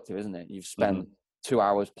most productive, isn't it? You've spent 2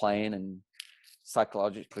 hours playing, and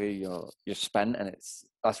psychologically you're spent, and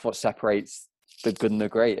that's what separates the good and the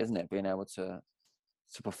great, isn't it? Being able to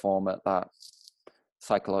perform at that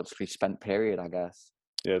psychologically spent period, I guess.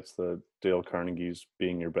 Yeah, it's the Dale Carnegie's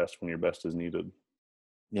being your best when your best is needed.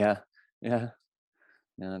 Yeah,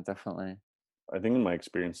 definitely. I think in my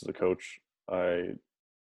experience as a coach,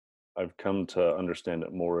 I've come to understand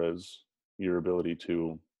it more as your ability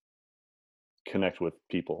to connect with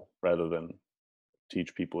people rather than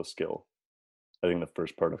teach people a skill. I think the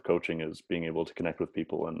first part of coaching is being able to connect with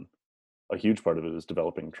people, and a huge part of it is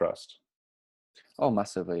developing trust. Oh,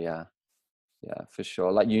 massively, yeah, for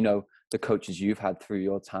sure. Like, you know, the coaches you've had through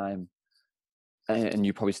your time, and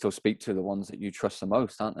you probably still speak to the ones that you trust the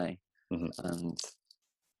most, aren't they? And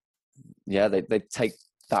yeah, they take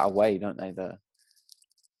that away, don't they?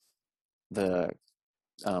 They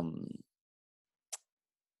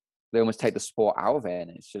almost take the sport out of it,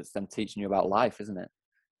 and it's just them teaching you about life, isn't it?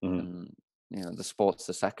 And you know, the sport's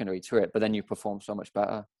the secondary to it, but then you perform so much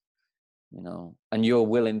better, you know, and you're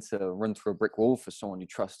willing to run through a brick wall for someone you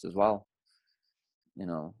trust as well. You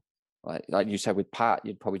know, like you said with Pat,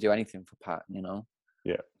 you'd probably do anything for Pat, you know?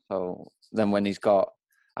 Yeah. So then when he's got,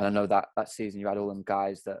 and I know that season you had all them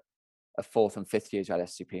guys that are fourth and fifth years, you had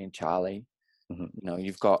SCP and Charlie, you know,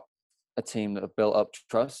 you've got a team that have built up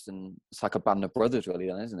trust, and it's like a band of brothers really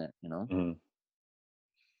then, isn't it? You know?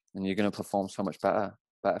 and you're going to perform so much better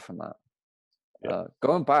from that. Yeah.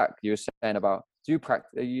 Going back, you were saying about, do you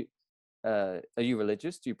practice? Are you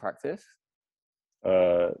religious? Do you practice?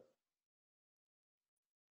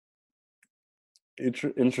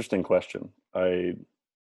 Interesting question. I'm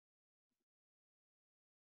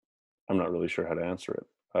not really sure how to answer it.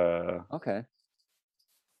 Okay.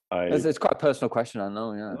 I It's quite a personal question, I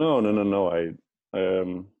know. Yeah. no.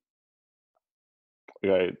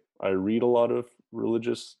 I read a lot of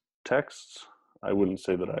religious texts. I wouldn't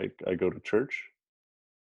say that I go to church.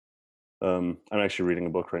 I'm actually reading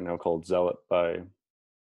a book right now called Zealot by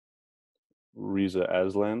Reza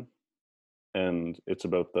Aslan, and it's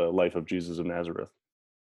about the life of Jesus of Nazareth.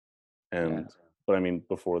 And but I mean,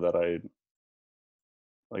 before that, I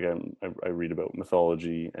read about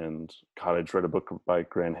mythology, and God, I just read a book by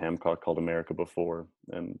Graham Hancock called America Before,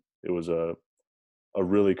 and it was a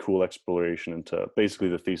really cool exploration into basically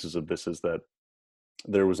the thesis of this is that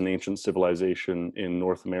there was an ancient civilization in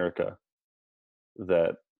North America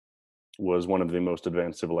that was one of the most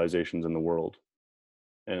advanced civilizations in the world.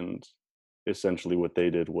 And essentially what they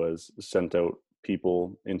did was sent out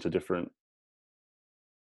people into different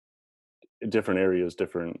areas,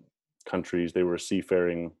 different countries. They were a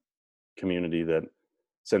seafaring community that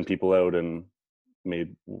sent people out and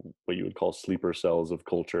made what you would call sleeper cells of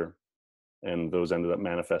culture, and those ended up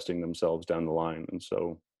manifesting themselves down the line. And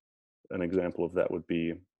so an example of that would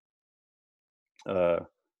be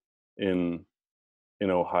in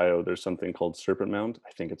Ohio, there's something called Serpent Mound.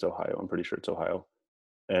 I think it's Ohio. I'm pretty sure it's Ohio.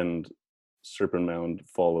 And Serpent Mound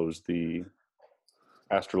follows the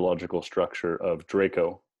astrological structure of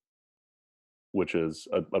Draco, which is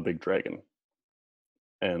a big dragon,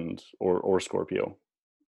 and or Scorpio.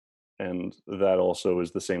 And that also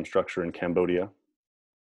is the same structure in Cambodia.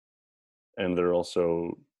 And there are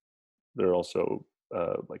also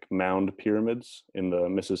like mound pyramids in the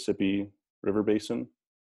Mississippi River Basin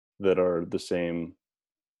that are the same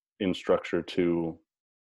in structure to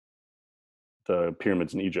the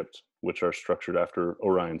pyramids in Egypt, which are structured after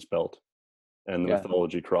Orion's belt, and the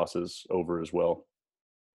mythology crosses over as well.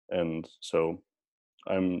 And so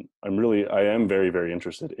I am very, very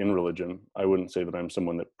interested in religion. I wouldn't say that I'm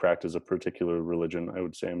someone that practices a particular religion. I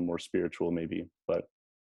would say I'm more spiritual maybe, but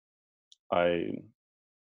I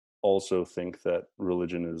also think that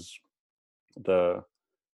religion is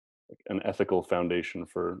an ethical foundation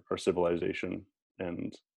for our civilization.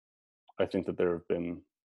 And I think that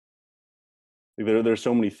there's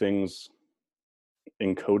so many things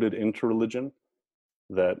encoded into religion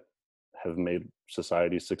that have made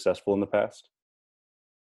society successful in the past.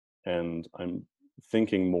 And I'm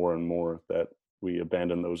thinking more and more that we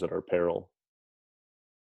abandon those at our peril.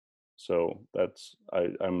 So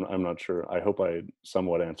I'm not sure. I hope I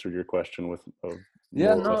somewhat answered your question with a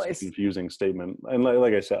more or less confusing statement. And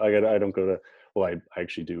like I said, I don't go to, well, I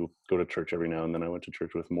actually do go to church every now and then. I went to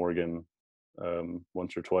church with Morgan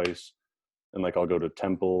once or twice, and like I'll go to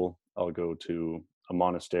temple, I'll go to a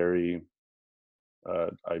monastery.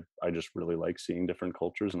 I just really like seeing different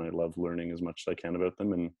cultures, and I love learning as much as I can about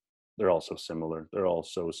them. And they're all so similar. They're all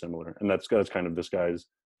so similar, and that's kind of this guy's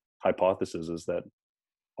hypothesis, is that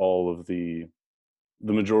all of the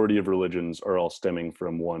majority of religions are all stemming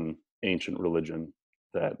from one ancient religion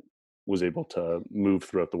that was able to move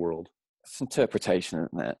throughout the world. It's interpretation,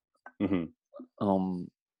 isn't it? Mm-hmm.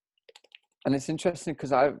 And it's interesting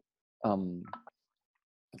because I've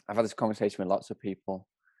had this conversation with lots of people,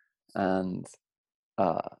 and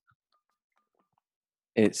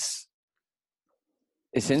it's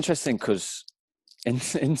interesting because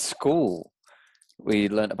in school we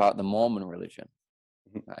learned about the Mormon religion,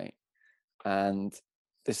 right? And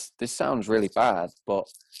this sounds really bad, but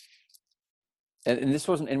and this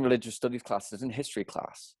wasn't in religious studies class, it was in history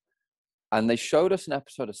class, and they showed us an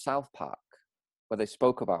episode of South Park where they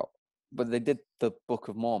spoke about, but they did the Book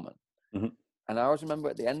of Mormon. Mm-hmm. And I always remember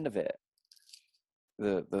at the end of it,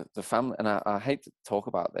 the family, and I hate to talk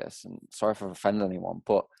about this, and sorry if I've offended anyone,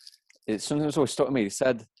 but it's something that's always stuck to me. He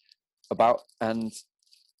said about, and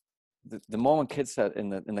the Mormon kid said in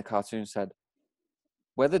the cartoon said,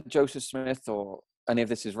 whether Joseph Smith or any of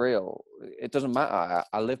this is real, it doesn't matter.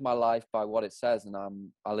 I live my life by what it says, and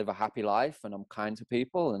I live a happy life, and I'm kind to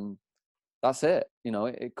people, and that's it. You know,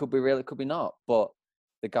 it could be real, it could be not, but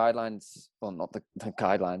the guidelines, well, not the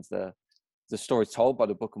guidelines, the stories told by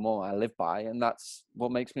the Book of Mormon I live by, and that's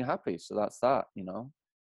what makes me happy. So that's that, you know,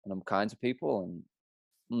 and I'm kind to people,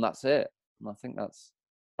 and that's it. And I think that's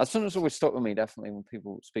something that's always stuck with me, definitely, when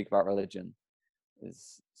people speak about religion.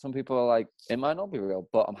 Is some people are like, it might not be real,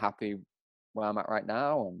 but I'm happy where I'm at right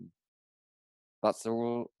now, and that's the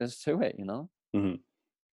rule is to it, you know. Mm-hmm.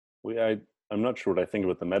 I'm not sure what I think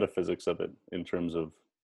about the metaphysics of it in terms of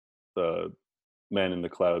the man in the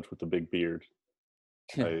clouds with the big beard.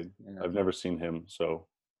 I Yeah. I've never seen him, so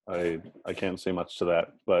I can't say much to that.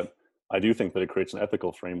 But I do think that it creates an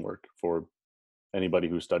ethical framework for anybody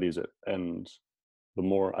who studies it. And the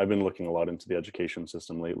more I've been looking a lot into the education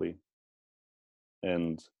system lately,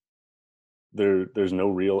 and there's no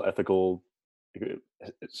real ethical.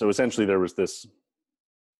 So essentially, there was this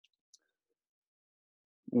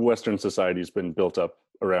Western society's been built up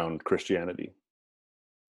around Christianity.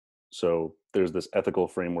 So there's this ethical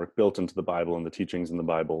framework built into the Bible and the teachings in the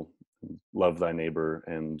Bible: love thy neighbor,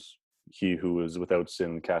 and he who is without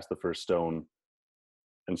sin cast the first stone.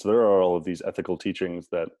 And so there are all of these ethical teachings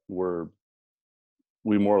that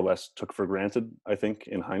we more or less took for granted, I think,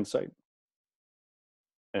 in hindsight.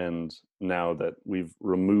 And now that we've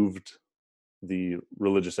removed the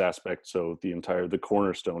religious aspect, so the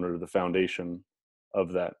cornerstone or the foundation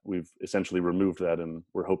of that, we've essentially removed that, and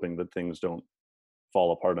we're hoping that things don't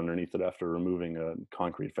fall apart underneath it after removing a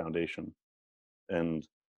concrete foundation. And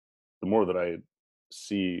the more that I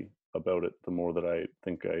see about it, the more that I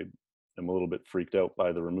think I am a little bit freaked out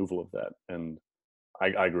by the removal of that. And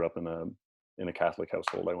I grew up in a Catholic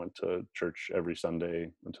household. I went to church every Sunday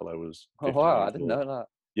until I was Oh 15 wow, I years didn't old. know that.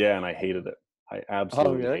 Yeah, and I hated it. I Oh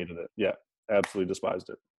absolutely really? hated it. Yeah, absolutely despised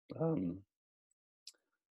it.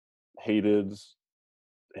 Hated,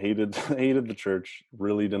 hated the church.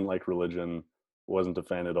 Really didn't like religion. Wasn't a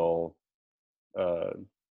fan at all. Uh,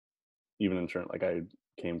 Even in turn, like I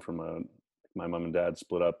came from my mom and dad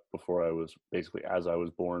split up before I was basically as I was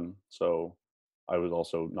born. So I was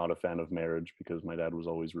also not a fan of marriage because my dad was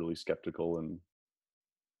always really skeptical and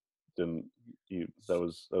didn't. That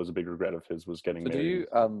was a big regret of his, was getting So do married.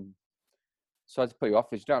 you sorry to put you off,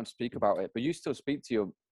 because you don't have to speak about it, but you still speak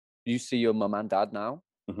to you see your mum and dad now?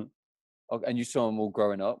 Hmm. And you saw them all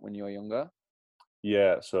growing up when you were younger?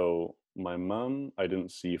 Yeah. So my mom, I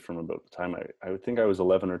didn't see from about the time I would think I was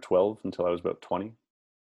 11 or 12 until I was about 20.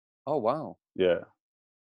 Oh wow. Yeah.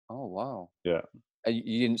 Oh wow. Yeah. And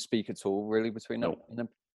you didn't speak at all really between them? No.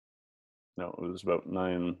 No. It was about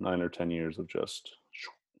 9 or 10 years of just.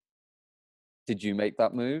 Did you make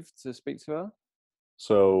that move to speak to her?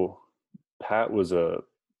 So Pat was a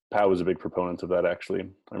Pat was a big proponent of that, actually.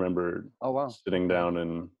 I remember Oh wow. sitting Okay. down,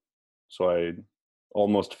 and so I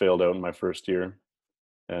almost failed out in my first year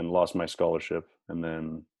and lost my scholarship. And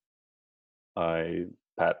then I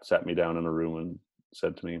Pat sat me down in a room and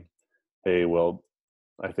said to me, "Hey, well,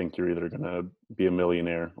 I think you're either going to be a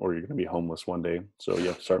millionaire or you're going to be homeless one day. So you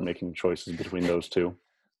have to start making choices between those two."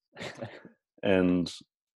 And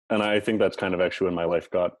I think that's kind of actually when my life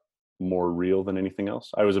got more real than anything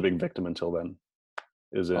else. I was a big victim until then.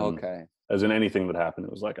 Is in Okay. As in anything that happened,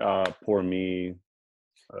 it was like, poor me.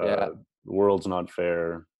 Yeah. The world's not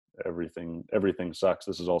fair. Everything sucks.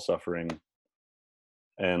 This is all suffering.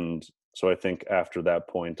 And so I think after that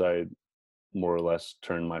point, I more or less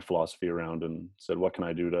turned my philosophy around and said, what can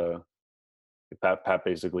I do to. Pat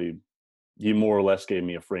basically, he more or less gave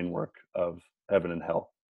me a framework of heaven and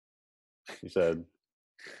hell. He said,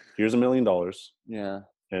 here's $1 million Yeah.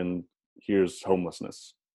 and here's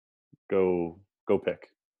homelessness. Go pick.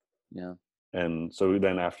 Yeah. And so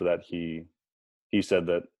then after that, he said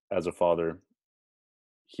that as a father,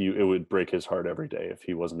 it would break his heart every day if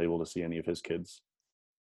he wasn't able to see any of his kids.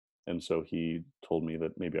 And so he told me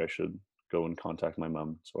that maybe I should go and contact my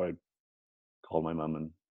mom. So I called my mom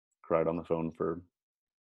and cried on the phone for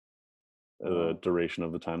the Wow. duration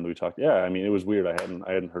of the time that we talked. Yeah, I mean, it was weird. I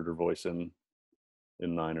hadn't heard her voice in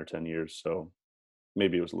 9 or 10 years. So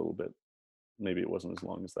maybe it was a little bit. Maybe it wasn't as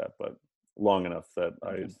long as that, but long enough that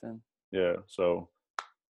Interesting. yeah. So,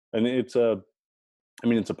 and it's a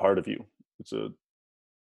part of you. It's a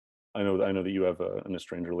I know that you have an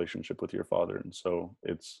estranged relationship with your father, and so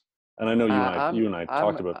and I know I'm you and I I'm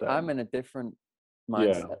talked about that. I'm in a different Yeah.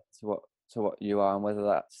 mindset to what you are, and whether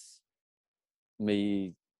that's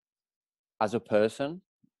me as a person.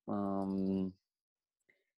 Um,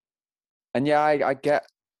 and yeah, I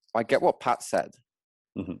get what Pat said,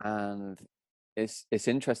 Hmm. and it's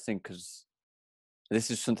interesting because this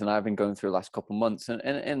is something I've been going through the last couple of months,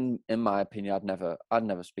 and in my opinion, I'd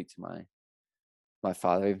never speak to my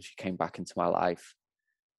father even if she came back into my life.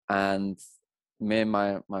 And me and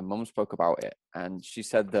my mum spoke about it, and she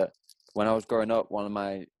said that when I was growing up, one of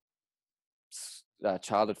my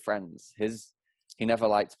childhood friends, he never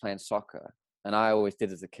liked playing soccer, and I always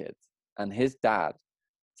did as a kid. And his dad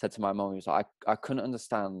said to my mum, he was like, I couldn't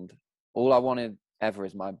understand. All I wanted ever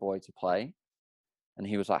is my boy to play. And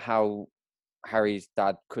he was like, how Harry's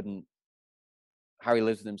dad couldn't, Harry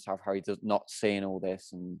lives with himself, Harry does not seeing all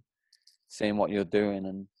this and seeing what you're doing.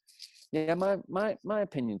 And Yeah, my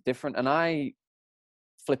opinion's different, and I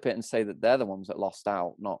flip it and say that they're the ones that lost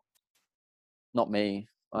out, not me.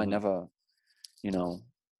 I Mm-hmm. never, you know,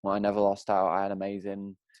 I never lost out. I had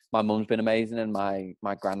amazing. My mum's been amazing, and my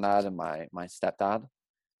granddad and my stepdad.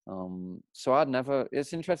 So I'd never.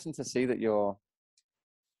 It's interesting to see that you're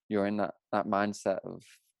in that mindset of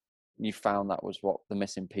you found that was what the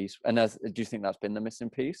missing piece. And do you think that's been the missing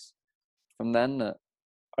piece from then? That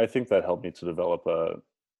I think that helped me to develop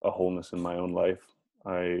a wholeness in my own life.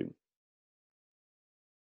 I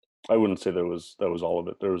I wouldn't say that was all of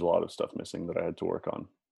it. There was a lot of stuff missing that I had to work on.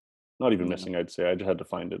 Not even yeah, missing, I'd say. I just had to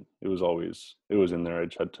find it. It was in there. I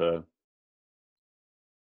just had to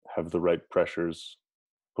have the right pressures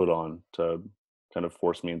put on to kind of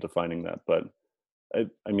force me into finding that. But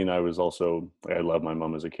I mean, I loved my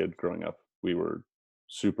mom as a kid growing up. We were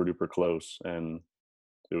super duper close, and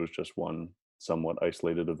it was just one somewhat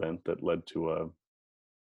isolated event that led to a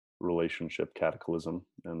relationship cataclysm.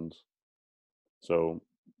 And so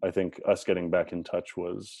I think us getting back in touch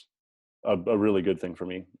was a really good thing for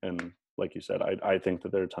me. And like you said, I think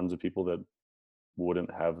that there are tons of people that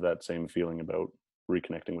wouldn't have that same feeling about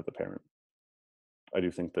reconnecting with a parent. I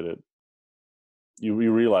do think that you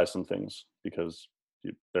realize some things because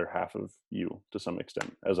they're half of you to some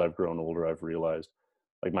extent. As I've grown older, I've realized,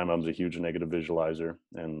 like, my mom's a huge negative visualizer,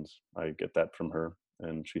 and I get that from her.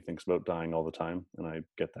 And she thinks about dying all the time, and I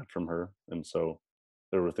get that from her. And so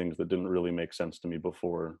there were things that didn't really make sense to me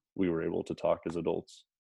before we were able to talk as adults.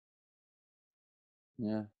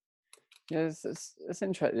 yeah, yeah. It's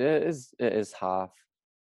interesting. It is half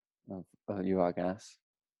of you, I guess.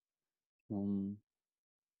 Um,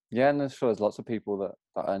 yeah, and there's lots of people that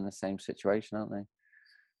are in the same situation, aren't they?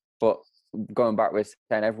 But going back with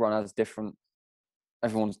saying everyone's different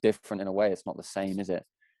in a way. It's not the same, is it?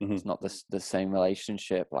 Hmm. It's not the same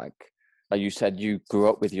relationship. Like you said, you grew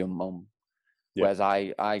up with your mum, Yeah. whereas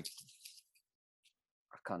I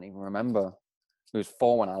can't even remember. It was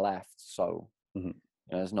 4 when I left, so Hmm.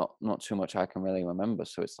 there's not too much I can really remember.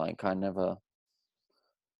 So it's like to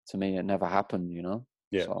me, it never happened, Yeah.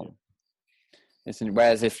 Yeah. So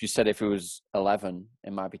whereas if you said if it was 11,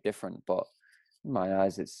 it might be different, but in my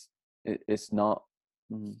eyes, it's not.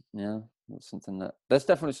 Yeah, it's something that's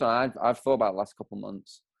definitely something I've thought about the last couple of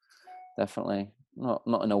months. Definitely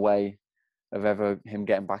not in a way of ever him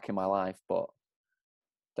getting back in my life, but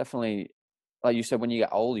definitely, like you said, when you get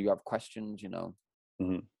older, you have questions.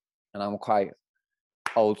 Hmm. And I'm quite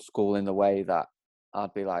old school in the way that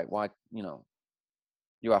I'd be like, why,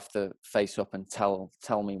 you have to face up and tell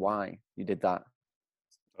me why you did that,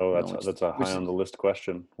 Oh, which that's a high which on the list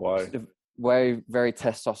question. Why? is a very, very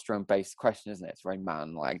testosterone based question, isn't it? It's very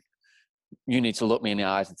man like, you need to look me in the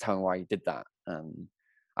eyes and tell me why you did that.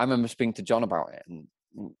 I remember speaking to John about it, and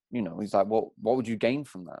he's like, what would you gain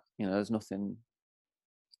from that? There's nothing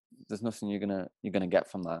you're gonna get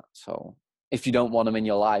from that. So if you don't want them in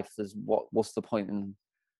your life, what's the point in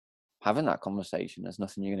having that conversation? There's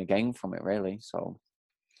nothing you're gonna gain from it, really. So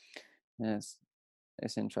yeah,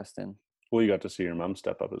 it's interesting. Well, you got to see your mom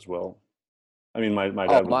step up as well. I mean, my Oh,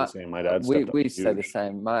 dad was the same. My dad we stepped up we say the huge.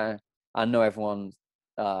 same. I know everyone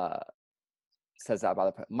uh, says that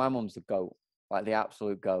about my mum's the goat, like the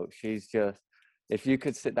absolute goat. She's just, if you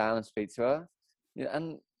could sit down and speak to her, yeah,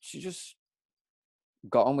 and she just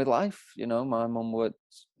got on with life. My mum worked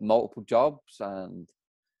multiple jobs and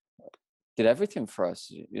did everything for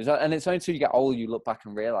us. And it's only until you get older you look back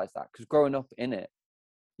and realize that, because growing up in it,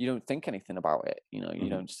 you don't think anything about it. You Hmm.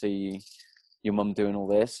 don't see your mum doing all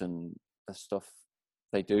this and the stuff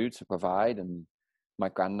they do to provide. And my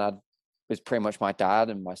granddad was pretty much my dad,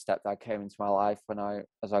 and my stepdad came into my life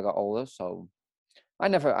as I got older. So I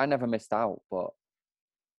never missed out. But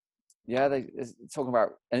yeah, it's talking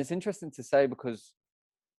about, and it's interesting to say, because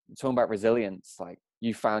talking about resilience, like,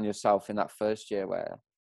 you found yourself in that first year where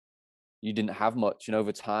you didn't have much, and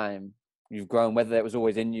over time you've grown, whether it was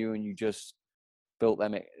always in you and you just built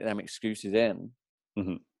them excuses in,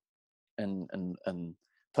 Hmm. and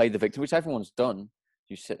played the victim, which everyone's done.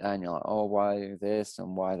 You sit there and you're like, oh, why this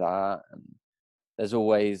and why that, and there's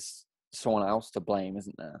always someone else to blame,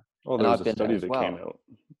 isn't there? Well, And there was I've a been there study as that came well. out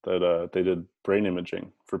that they did brain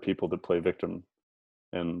imaging for people that play victim,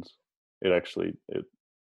 and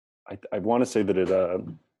I want to say that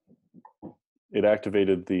it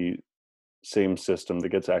activated the same system that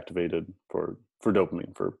gets activated for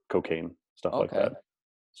dopamine, for cocaine, stuff like Okay. that.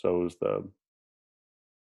 So it was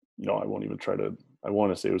no, I won't even try to. I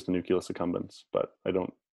want to say it was the nucleus accumbens, but I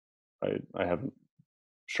don't. I haven't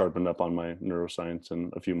sharpened up on my neuroscience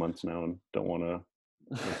in a few months now, and don't want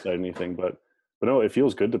to say anything. But no, it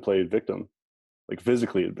feels good to play victim. Like,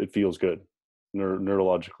 physically, it feels good.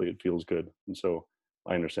 neurologically it feels good. And so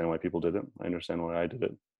I understand why people did it. I understand why I did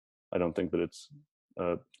it. I don't think that it's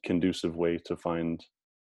a conducive way to find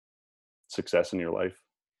success in your life.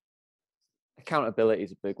 Accountability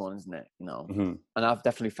is a big one, isn't it? Mm-hmm. And I've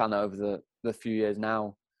definitely found that over the few years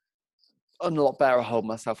now. I'm a lot better at holding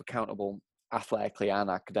myself accountable athletically and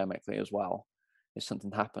academically as well. If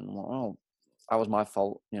something happened, well, oh, that was my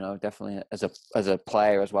fault. Definitely as a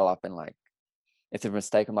player as well, I've been like, if there's a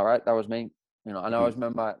mistake, I'm like, right, that was me. I always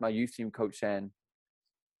remember my youth team coach saying,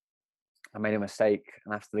 I made a mistake,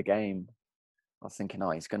 and after the game, I was thinking,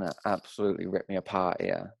 oh, he's gonna absolutely rip me apart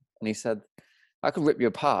here. And he said, I could rip you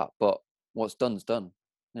apart, but what's done's done.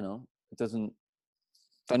 It doesn't.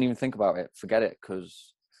 Don't even think about it. Forget it,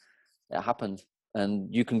 because it happened,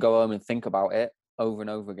 and you can go home and think about it over and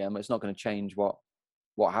over again, but it's not going to change what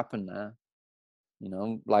happened there.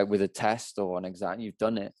 Like with a test or an exam, you've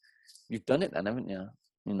done it then, haven't you?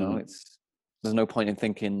 There's no point in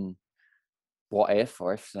thinking what if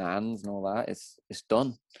or ifs and ands and all that. It's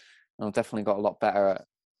done. And I've definitely got a lot better at,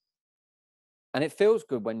 and it feels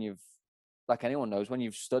good when you've, like anyone knows, when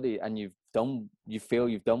you've studied and you feel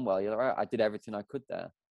you've done well. You're like, right, I did everything I could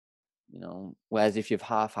there. Whereas if you've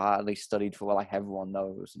half-heartedly studied for, like everyone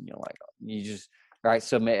knows, and you're like, you just right,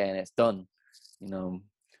 submit it and it's done. Or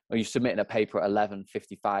you're submitting a paper at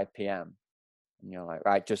 11:55 p.m. and you're like,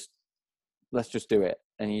 right, let's just do it,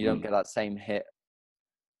 and you don't get that same hit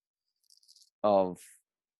of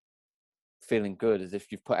feeling good as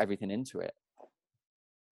if you've put everything into it.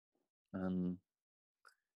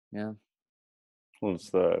 Yeah. Well, it's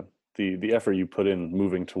the effort you put in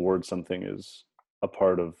moving towards something is a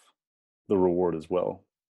part of the reward as well,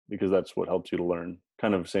 because that's what helps you to learn.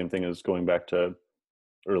 Kind of same thing as going back to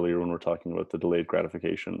earlier when we're talking about the delayed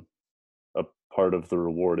gratification. A part of the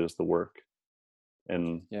reward is the work,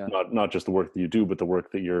 and not just the work that you do, but the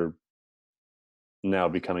work that you're now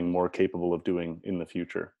becoming more capable of doing in the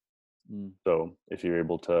future. So if you're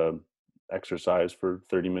able to exercise for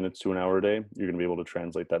 30 minutes to an hour a day, you're going to be able to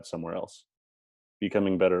translate that somewhere else.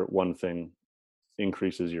 Becoming better at one thing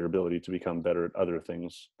increases your ability to become better at other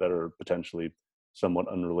things that are potentially somewhat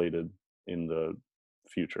unrelated in the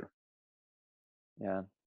future. Yeah.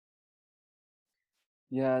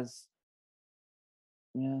 Yes.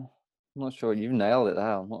 Yeah. I'm not sure. You've nailed it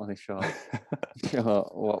there. I'm not really sure,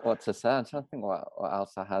 what to say. I'm trying to think what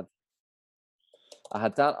else I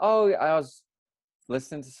had done. Oh, I was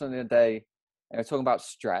listening to something the other day, and they were talking about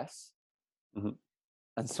stress.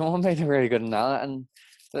 And someone made a really good analogy, and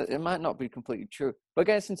it might not be completely true, but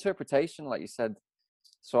again, it's interpretation, like you said.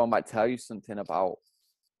 Someone might tell you something about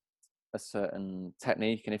a certain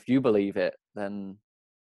technique, and if you believe it, then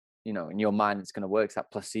in your mind it's going to work. It's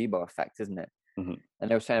that placebo effect, isn't it? And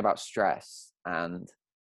they were saying about stress, and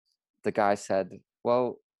the guy said,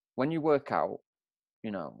 well, when you work out,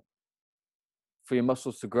 for your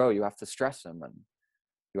muscles to grow, you have to stress them, and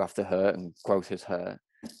you have to hurt, and growth is hurt.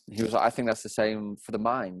 And he was like, I think that's the same for the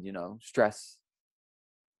mind. Stress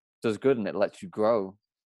does good, and it lets you grow,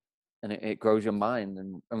 and it grows your mind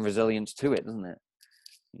and resilience to it, doesn't it?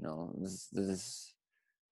 There's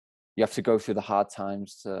you have to go through the hard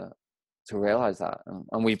times to realize that,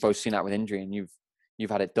 and we've both seen that with injury, and you've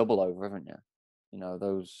had it double over, haven't you?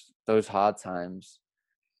 Those hard times,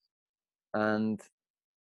 and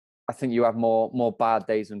I think you have more bad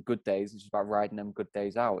days than good days. It's just about riding them good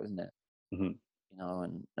days out, isn't it?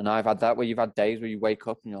 And I've had that, where you've had days where you wake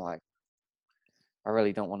up and you're like, I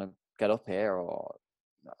really don't want to get up here, or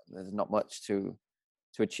there's not much to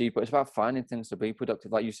achieve. But it's about finding things to be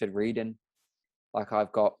productive, like you said, reading. Like I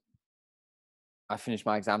finished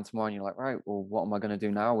my exam tomorrow, and you're like, right, well, what am I going to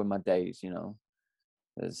do now with my days?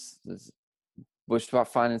 There's but it's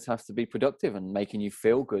about finding stuff to be productive and making you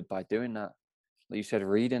feel good by doing that. Like you said,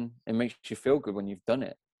 reading, it makes you feel good when you've done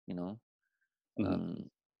it. Yeah,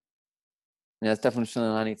 it's definitely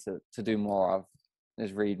something I need to do more of,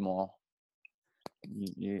 is read more.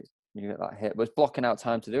 You get that hit, but it's blocking out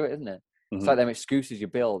time to do it, isn't it? It's like them excuses you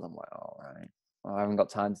build. I'm like, all right, well, I haven't got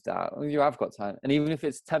time to do that. Well, you have got time, and even if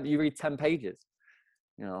it's you read 10 pages,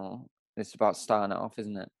 it's about starting it off,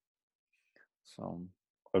 isn't it? So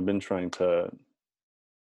I've been trying to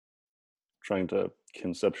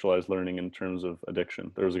conceptualize learning in terms of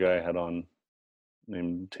addiction. There was a guy I had on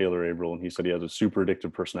named Taylor Averill, and he said he has a super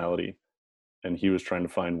addictive personality, and he was trying to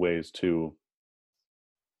find ways to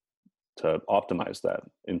optimize that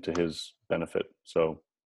into his benefit. So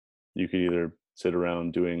you could either sit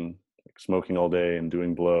around doing smoking all day and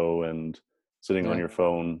doing blow and sitting on your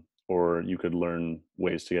phone, or you could learn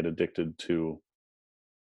ways to get addicted to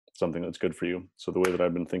something that's good for you. So the way that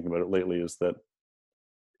I've been thinking about it lately is that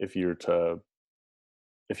if you're to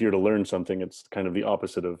if you're to learn something, it's kind of the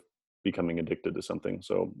opposite of becoming addicted to something.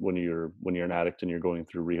 So when you're an addict and you're going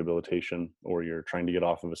through rehabilitation, or you're trying to get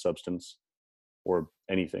off of a substance or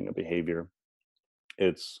anything, a behavior,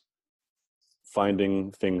 it's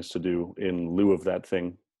finding things to do in lieu of that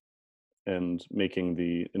thing and making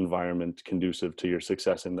the environment conducive to your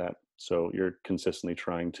success in that. So you're consistently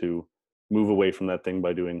trying to move away from that thing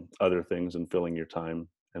by doing other things and filling your time,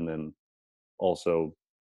 and then also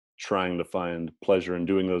trying to find pleasure in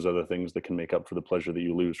doing those other things that can make up for the pleasure that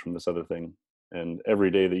you lose from this other thing. And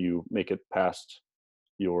every day that you make it past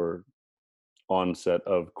your onset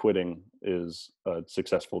of quitting is a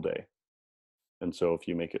successful day. And so if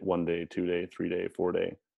you make it 1 day, 2 day, 3 day, 4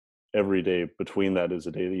 day, every day between that is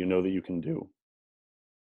a day that you know that you can do.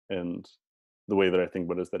 And the way that I think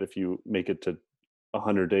about it is that if you make it to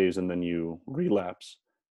 100 days and then you relapse,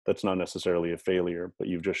 that's not necessarily a failure, but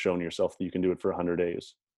you've just shown yourself that you can do it for 100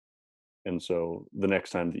 days. And so the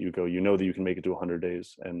next time that you go, you know that you can make it to 100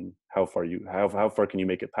 days, and how far can you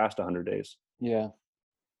make it past 100 days? Yeah.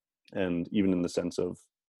 And even in the sense of,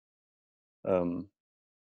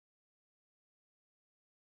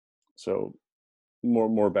 so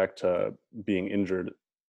more back to being injured,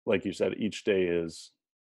 like you said, each day is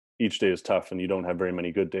tough, and you don't have very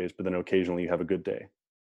many good days, but then occasionally you have a good day.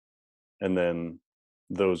 And then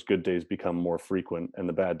those good days become more frequent and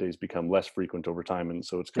the bad days become less frequent over time. And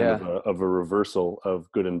so it's kind of a reversal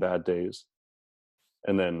of good and bad days.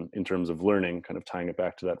 And then in terms of learning, kind of tying it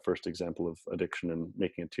back to that first example of addiction and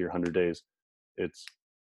making it to your 100 days, it's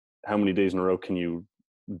how many days in a row can you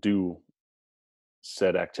do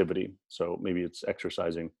said activity? So maybe it's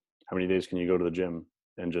exercising. How many days can you go to the gym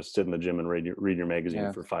and just sit in the gym and read your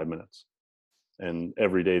magazine for 5 minutes? And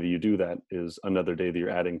every day that you do that is another day that you're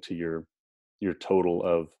adding to your total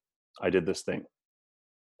of, I did this thing.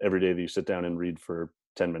 Every day that you sit down and read for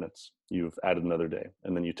 10 minutes, you've added another day.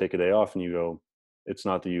 And then you take a day off and you go, it's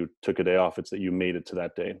not that you took a day off, it's that you made it to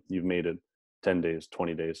that day. You've made it 10 days,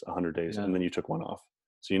 20 days, 100 days, and then you took one off.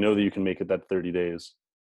 So you know that you can make it that 30 days.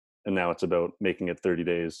 And now it's about making it 30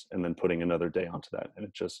 days and then putting another day onto that. And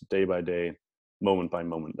it's just day by day, moment by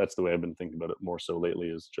moment. That's the way I've been thinking about it more so lately,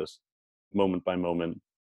 is just moment by moment.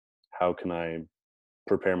 How can I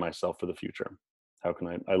prepare myself for the future? How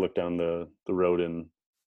can I look down the road in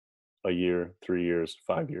a year, 3 years,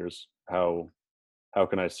 5 years? How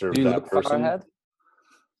can I serve Do you that look far person? ahead?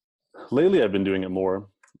 Lately, I've been doing it more.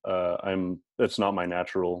 That's not my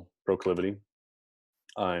natural proclivity.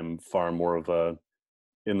 I'm far more of a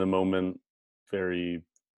in the moment, very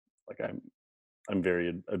like I'm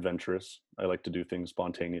very adventurous. I like to do things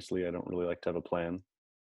spontaneously. I don't really like to have a plan.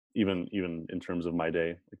 Even in terms of my day,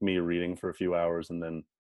 like me reading for a few hours and then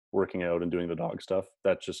working out and doing the dog stuff,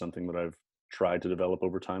 that's just something that I've tried to develop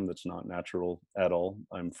over time. That's not natural at all.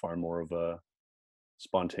 I'm far more of a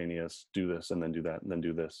spontaneous, do this and then do that and then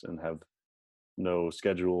do this, and have no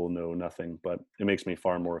schedule, no nothing. But it makes me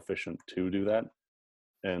far more efficient to do that.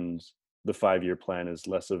 And the 5-year plan is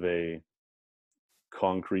less of a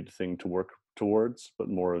concrete thing to work towards, but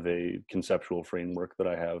more of a conceptual framework that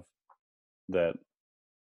I have, that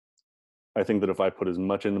I think that if I put as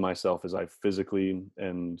much into myself as I physically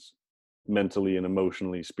and mentally and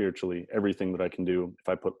emotionally, spiritually, everything that I can do, if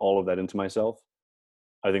I put all of that into myself,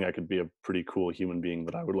 I think I could be a pretty cool human being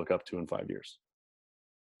that I would look up to in 5 years.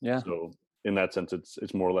 Yeah. So in that sense,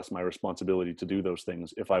 it's more or less my responsibility to do those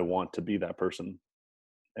things if I want to be that person.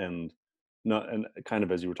 And not, and kind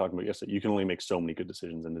of as you were talking about yesterday, you can only make so many good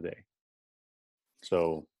decisions in a day.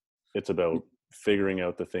 So it's about figuring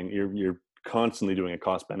out the thing. You're constantly doing a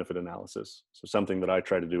cost benefit analysis. So something that I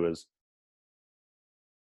try to do is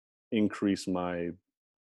increase my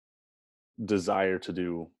desire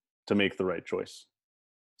to make the right choice.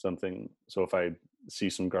 Something. So if I see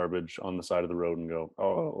some garbage on the side of the road and go,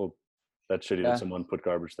 oh, well, that's shitty that someone put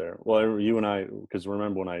garbage there. Well, you and I, because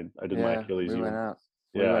remember when I did my Achilles, we went out.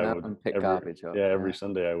 We went out and picked garbage up. Yeah, every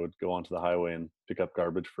Sunday I would go onto the highway and pick up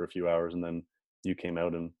garbage for a few hours, and then you came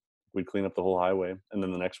out and we'd clean up the whole highway, and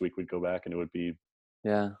then the next week we'd go back and it would be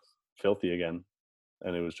filthy again.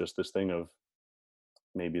 And it was just this thing of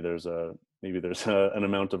maybe there's an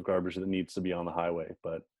amount of garbage that needs to be on the highway,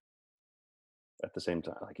 but at the same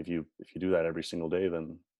time, like if you do that every single day,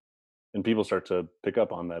 then and people start to pick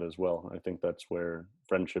up on that as well. I think that's where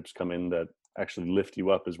friendships come in that actually lift you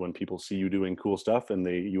up, is when people see you doing cool stuff and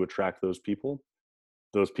you attract those people.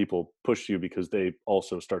 Those people push you because they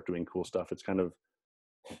also start doing cool stuff. It's kind of,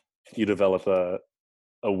 you develop a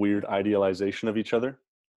weird idealization of each other.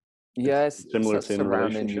 Yes, it's similar to in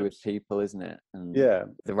surrounding you with relationships. people, isn't it? And yeah.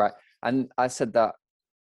 And I said that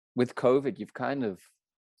with COVID, you've kind of,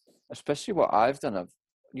 especially what I've done,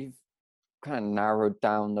 kind of narrowed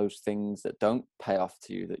down those things that don't pay off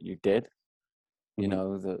to you that you did, you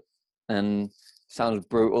know, that, and sounds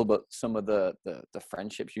brutal, but some of the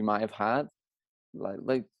friendships you might have had,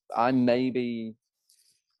 like I maybe,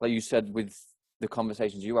 like you said, with the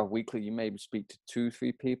conversations you have weekly, you maybe speak to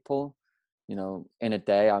 2-3 people, you know, in a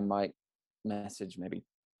day I might message maybe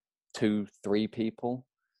 2-3 people,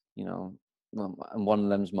 you know, and one of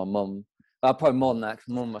them's my mum. Probably more than that, because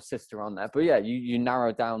mum and my sister are on there. But yeah, you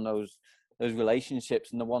narrow down those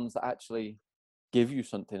relationships and the ones that actually give you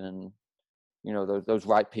something, and you know, those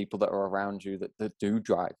right people that are around you that do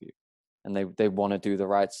drive you, and they want to do the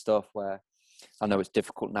right stuff. Where I know it's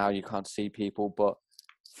difficult now, you can't see people, but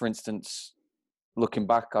for instance, looking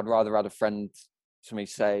back, I'd rather had a friend to me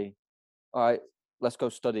say, all right, let's go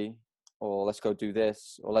study, or let's go do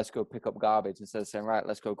this, or let's go pick up garbage, instead of saying, right,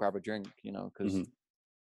 let's go grab a drink, you know, because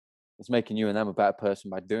it's making you and them a better person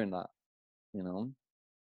by doing that, you know.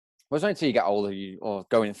 Well, it's only until you get older, or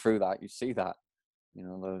going through that, you see that, you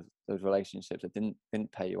know, those relationships that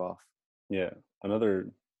didn't pay you off. Yeah. Another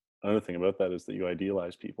thing about that is that you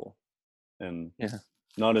idealize people, and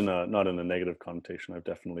not in a negative connotation. I've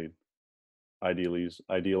definitely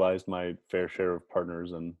idealized my fair share of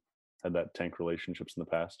partners and had that tank relationships in the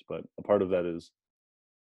past. But a part of that is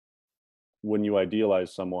when you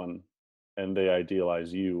idealize someone and they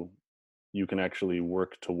idealize you, you can actually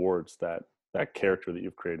work towards that character that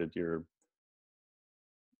you've created. You're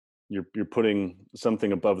putting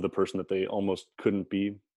something above the person that they almost couldn't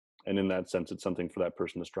be, and in that sense, it's something for that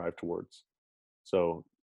person to strive towards. So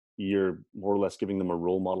you're more or less giving them a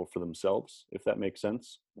role model for themselves, if that makes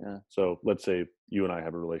sense. Yeah. So let's say you and I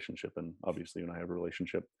have a relationship, and obviously you and I have a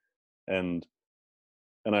relationship, and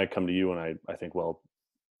I come to you and I think, well,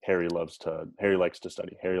 Harry likes to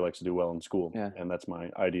study. Harry likes to do well in school. Yeah. And that's my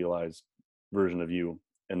idealized version of you.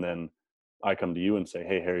 And then I come to you and say,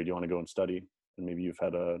 hey, Harry, do you want to go and study? And maybe you've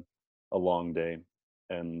had a long day,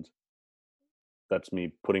 and that's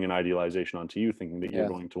me putting an idealization onto you, thinking that you're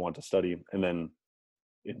going to want to study. And then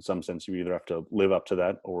in some sense, you either have to live up to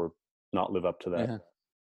that or not live up to that.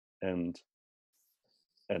 And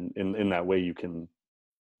in that way, you can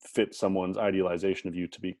fit someone's idealization of you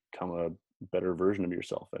to become a better version of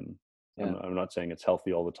yourself. And I'm not saying it's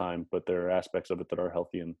healthy all the time, but there are aspects of it that are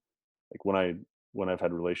healthy. And like when I've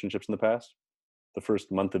had relationships in the past, the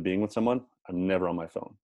first month of being with someone, I'm never on my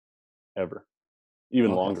phone, ever.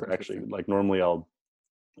 Even longer, actually. Like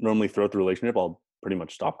normally throughout the relationship, I'll pretty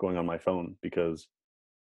much stop going on my phone, because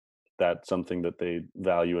that's something that they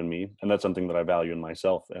value in me, and that's something that I value in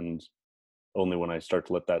myself. And only when I start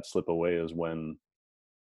to let that slip away is when,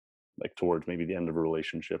 like towards maybe the end of a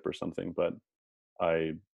relationship or something. But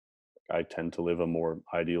I tend to live a more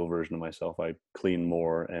ideal version of myself. I clean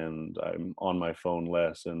more, and I'm on my phone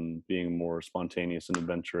less, and being more spontaneous and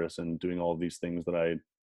adventurous, and doing all of these things that I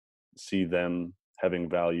see them having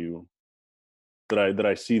value, that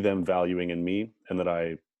I see them valuing in me, and that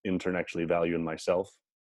I in turn actually value in myself.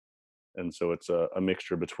 And so it's a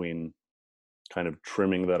mixture between kind of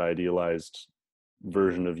trimming that idealized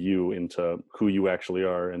version of you into who you actually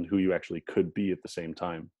are and who you actually could be at the same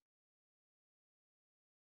time.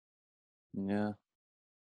 Yeah,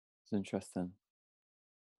 it's interesting.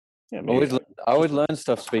 Yeah, I always learn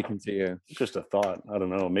stuff speaking to you. Just a thought. I don't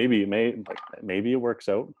know. Maybe it works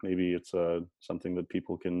out. Maybe it's something that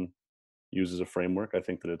people can use as a framework. I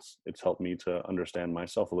think that it's helped me to understand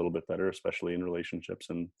myself a little bit better, especially in relationships.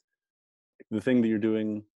 And the thing that you're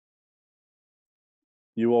doing,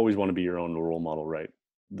 you always want to be your own role model, right?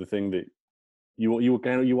 The thing that you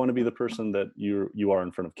want to be the person that you are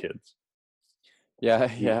in front of kids.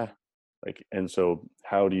 Yeah. Like, and so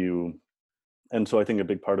I think a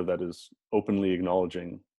big part of that is openly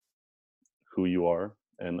acknowledging who you are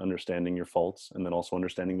and understanding your faults, and then also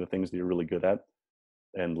understanding the things that you're really good at,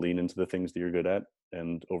 and lean into the things that you're good at,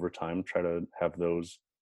 and over time try to have those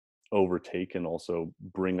overtake and also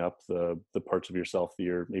bring up the parts of yourself that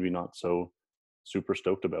you're maybe not so super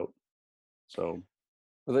stoked about. So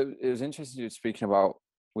well, it was interesting you speaking about,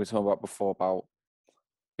 we were talking about before about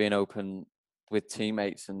being open with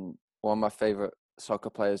teammates, and one of my favorite soccer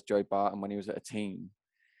players, Joey Barton, when he was at a team,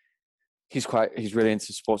 he's really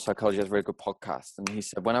into sports psychology, has a really good podcast, and he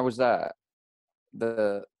said when I was there,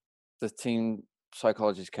 the team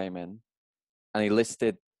psychologist came in and he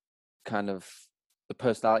listed kind of the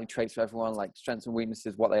personality traits of everyone, like strengths and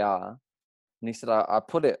weaknesses, what they are. And he said, I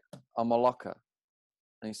put it on my locker.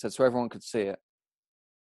 And he said, so everyone could see it.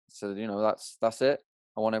 He said, you know, that's it.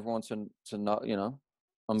 I want everyone to know, you know,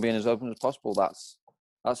 I'm being as open as possible. That's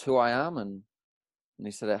who I am. And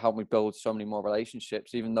he said, it helped me build so many more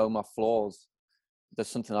relationships, even though my flaws, there's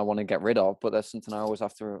something I want to get rid of, but there's something I always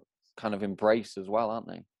have to kind of embrace as well, aren't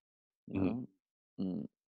they? You Mm-hmm. know,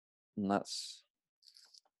 and that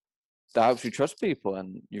helps you trust people,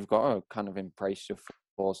 and you've got to kind of embrace your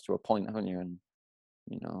flaws to a point, haven't you? And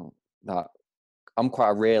you know that I'm quite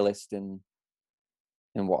a realist in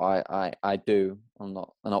what I do. I'm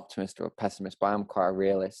not an optimist or a pessimist, but I'm quite a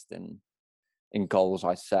realist in goals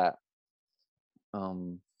I set.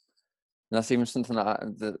 And that's even something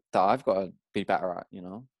that I've got to be better at, you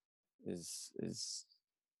know, is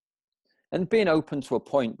and being open to a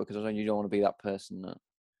point, because I know you don't want to be that person that,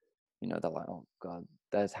 you know, they're like, oh God,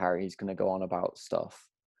 there's Harry, he's going to go on about stuff.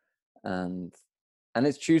 And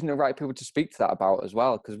it's choosing the right people to speak to that about as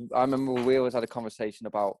well. Because I remember we always had a conversation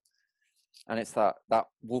about, and it's that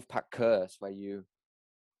Wolfpack curse where you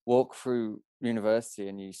walk through university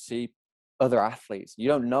and you see other athletes, you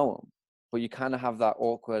don't know them, but you kind of have that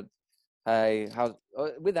awkward, hey, how's,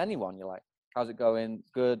 with anyone, you're like, how's it going?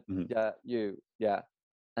 Good. Mm-hmm. Yeah. Yeah.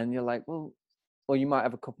 And you're like, well, you might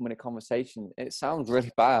have a couple minute conversation. It sounds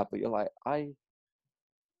really bad, but you're like, I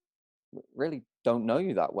really don't know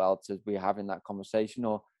you that well to be having that conversation.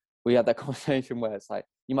 Or we had that conversation where it's like,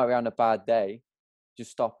 you might be having a bad day,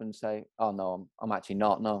 just stop and say, oh no, I'm actually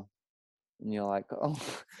not, no. And you're like, oh,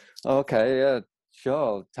 okay, yeah,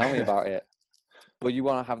 sure, tell me about it. But you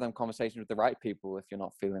want to have them conversations with the right people if you're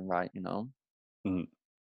not feeling right, you know? Mm-hmm.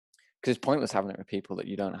 Because it's pointless having it with people that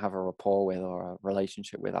you don't have a rapport with or a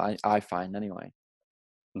relationship with, I find anyway.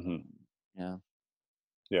 Mm-hmm. Yeah.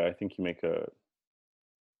 Yeah, I think you make a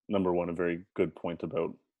very good point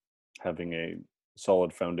about having a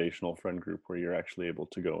solid foundational friend group where you're actually able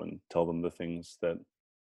to go and tell them the things that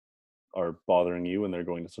are bothering you and they're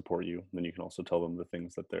going to support you. Then you can also tell them the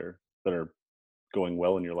things that are going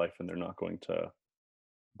well in your life and they're not going to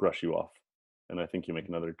brush you off. And I think you make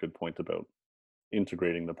another good point about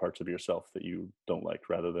integrating the parts of yourself that you don't like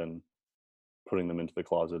rather than putting them into the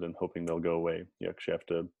closet and hoping they'll go away. You actually have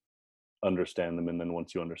to understand them, and then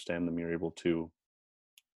once you understand them, you're able to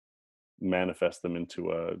manifest them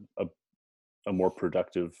into a more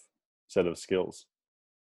productive set of skills.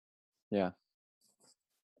 Yeah.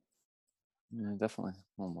 Yeah, definitely.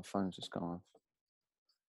 Oh, my phone's just gone off.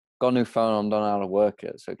 Got a new phone. I don't know how to work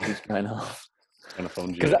it, so it keeps going off. What kind of phone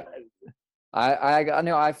do you Because get? I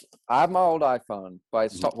knew I had my old iPhone, but it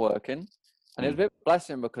Mm-hmm. stopped working, and it was a bit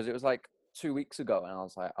blessing because it was like 2 weeks ago, and I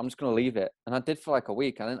was like, I'm just gonna leave it, and I did for like a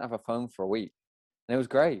week. I didn't have a phone for a week, and it was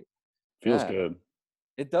great. Feels Yeah, good.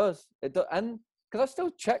 it does. It does, and because I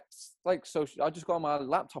still checked like social, I just go on my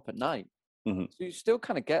laptop at night, Mm-hmm. so you're still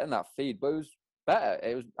kind of getting that feed, but it was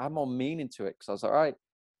better. I had more meaning to it because I was like, all right,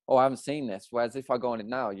 oh, I haven't seen this. Whereas if I go on it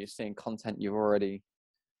now, you're seeing content you've already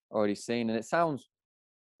seen, and it sounds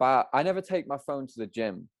bad. I never take my phone to the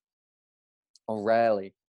gym, or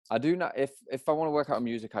rarely. I do not. If I want to work out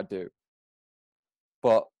music, I do,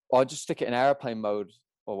 but I'll just stick it in airplane mode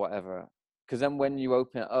or whatever. Because then when you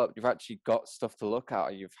open it up, you've actually got stuff to look at,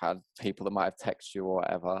 or you've had people that might have texted you or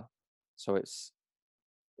whatever. So it's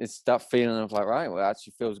that feeling of like, right, well, it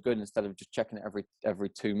actually feels good instead of just checking it every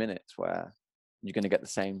 2 minutes where you're going to get the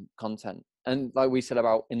same content. And like we said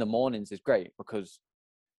about in the mornings is great because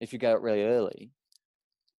if you get up really early,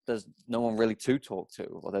 there's no one really to talk to,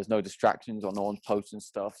 or there's no distractions, or no one's posting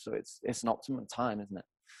stuff. So it's an optimum time, isn't it?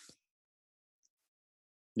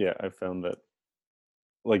 Yeah, I found that,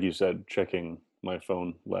 like you said, checking my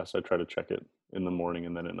phone less. I try to check it in the morning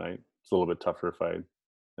and then at night. It's a little bit tougher if I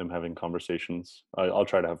am having conversations. I'll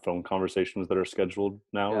try to have phone conversations that are scheduled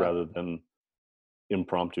now Yeah. rather than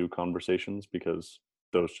impromptu conversations, because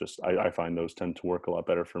those just I find those tend to work a lot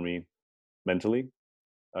better for me mentally.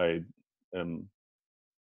 I am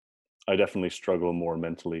I definitely struggle more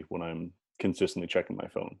mentally when I'm consistently checking my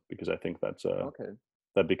phone, because I think Okay.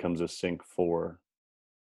 that becomes a sink for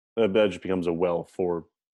that just becomes a well for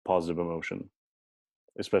positive emotion,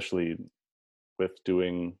 especially with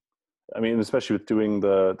doing especially with doing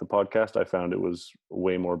the podcast. I found it was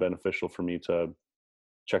way more beneficial for me to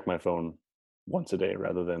check my phone once a day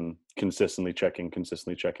rather than consistently checking,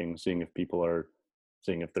 seeing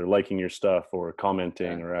if they're liking your stuff or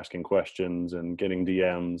commenting Yeah. or asking questions and getting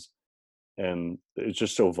DMs. And it's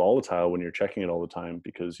just so volatile when you're checking it all the time,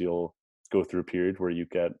 because you'll go through a period where you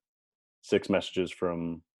get 6 messages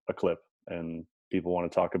from a clip and people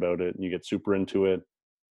want to talk about it and you get super into it,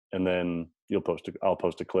 and then I'll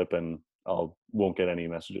post a clip and I'll won't get any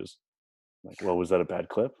messages. Like, well, was that a bad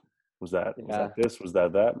clip? Was that Yeah. this? Was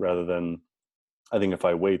that? Rather than, I think if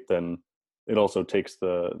I wait, then it also takes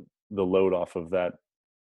the load off of that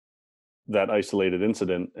isolated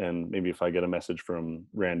incident. And maybe if I get a message from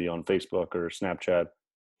Randy on Facebook or Snapchat,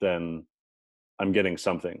 then I'm getting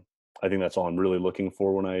something. I think that's all I'm really looking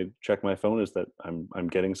for when I check my phone, is that I'm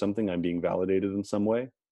getting something, I'm being validated in some way.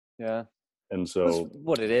 Yeah. And That's so,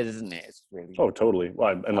 what it is, isn't it? It's really oh, totally.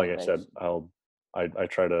 Well, and like I said, validation. I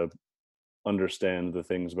try to understand the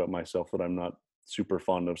things about myself that I'm not super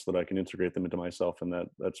fond of, so that I can integrate them into myself. And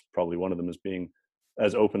that's probably one of them, is being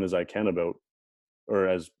as open as I can about, or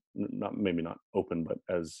as not, maybe not open, but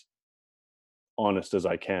as honest as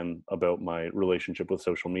I can about my relationship with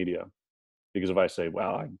social media. Because if I say,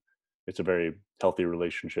 wow, it's a very healthy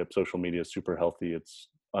relationship, social media is super healthy, it's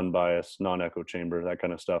unbiased, non-echo chamber, that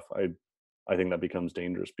kind of stuff, I think that becomes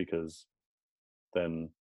dangerous, because then,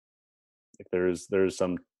 like, there is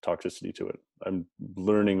some toxicity to it. I'm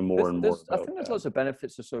learning more and more I about think there's that. lots of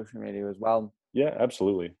benefits to social media as well. Yeah,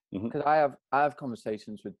 absolutely. Because I have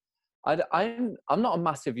conversations with, I'm not a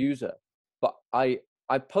massive user, but I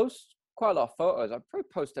post quite a lot of photos. I probably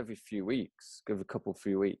post every few weeks, give a couple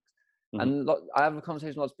few weeks, Hmm. and I have a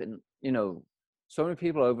conversation. Lots been, so many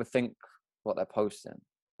people overthink what they're posting.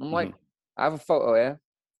 I'm like, Hmm. I have a photo here.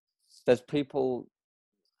 There's people.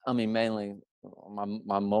 I mean, mainly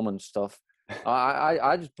my mum and stuff.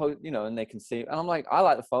 I just post, and they can see, and I'm like, I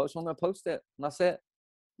like the photo, so I'm gonna post it, and that's it.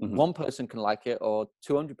 Hmm. One person can like it, or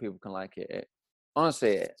 200 people can like it.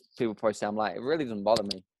 Honestly, people probably say I'm like, it really doesn't bother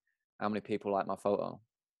me how many people like my photo.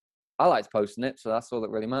 I like posting it, so that's all that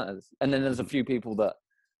really matters. And then there's a Hmm. few people that,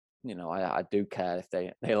 I do care if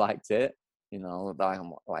they liked it. That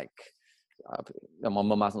I'm like, my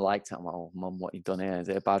mum hasn't liked it. I'm like, oh, mum, what you done here? Is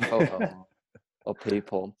it a bad photo? Or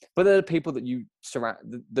people, but they're the people that you surround,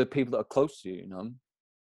 the people that are close to you,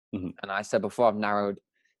 Hmm. And I said before, I've narrowed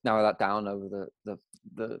that down over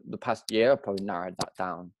the past year. I've probably narrowed that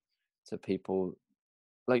down to people,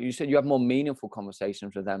 like you said, you have more meaningful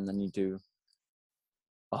conversations with them than you do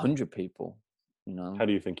 100 people. How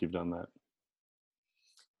do you think you've done that?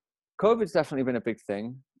 COVID's definitely been a big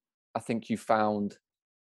thing. I think you found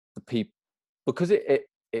the people, because it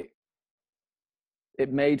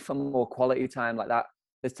made for more quality time like that.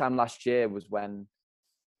 This time last year was when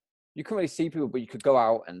you couldn't really see people, but you could go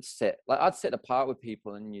out and sit. Like, I'd sit apart with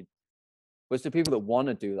people, and it's the people that want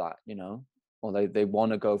to do that, or they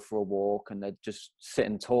want to go for a walk and they just sit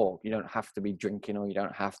and talk. You don't have to be drinking, or you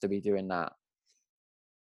don't have to be doing that.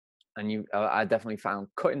 And I definitely found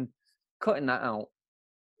cutting that out.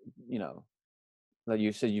 Like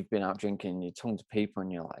you said, you've been out drinking, you're talking to people,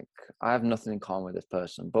 and you're like, I have nothing in common with this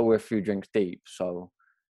person, but we're a few drinks deep, so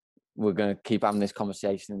we're going to keep having this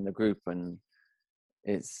conversation in the group. And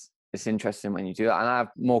it's interesting when you do that. And I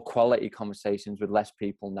have more quality conversations with less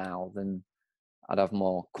people now than I'd have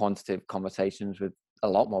more quantitative conversations with a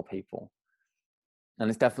lot more people. And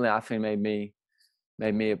it's definitely, I think, made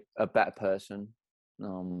me a better person,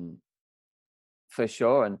 for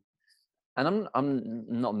sure. And I'm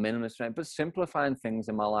not a minimalist, right? But simplifying things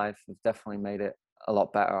in my life has definitely made it a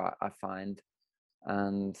lot better, I find.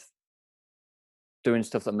 And doing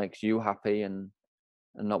stuff that makes you happy, and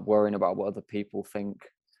not worrying about what other people think.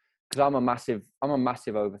 Because I'm a massive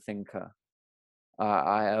overthinker.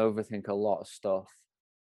 I overthink a lot of stuff,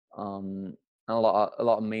 and a lot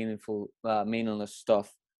of meaningless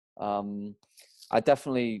stuff. I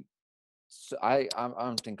definitely, I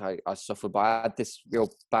don't think I suffered, but I had this real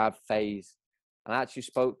bad phase, and I actually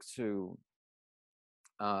spoke to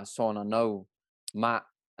someone I know, Matt,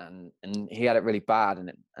 and he had it really bad,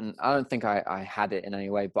 and I don't think I had it in any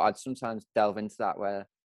way, but I'd sometimes delve into that, where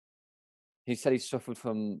he said he suffered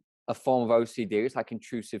from a form of OCD. It's like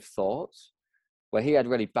intrusive thoughts, where he had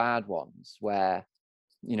really bad ones, where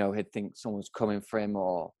he'd think someone's coming for him,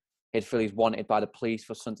 or he'd feel he's wanted by the police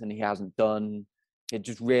for something he hasn't done. He'd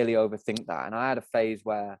just really overthink that. And I had a phase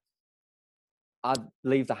where I'd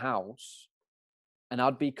leave the house and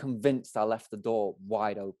I'd be convinced I left the door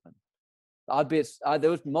wide open. There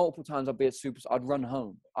was multiple times I'd be at super, I'd run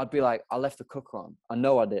home. I'd be like, I left the cooker on. I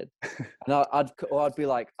know I did. And I'd be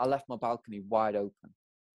like, I left my balcony wide open.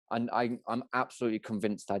 And I'm absolutely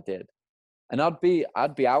convinced I did. And I'd be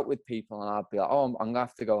out with people, and I'd be like, oh, I'm gonna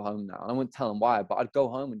have to go home now. And I wouldn't tell them why, but I'd go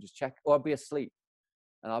home and just check, or I'd be asleep,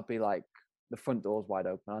 and I'd be like, the front door's wide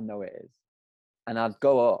open. I know it is. And I'd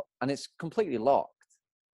go up, and it's completely locked.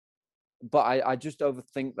 But I just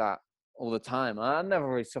overthink that all the time. I never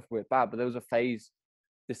really suffered with it bad, but there was a phase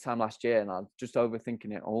this time last year, and I was just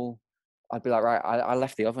overthinking it all. I'd be like, right, I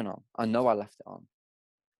left the oven on. I know I left it on.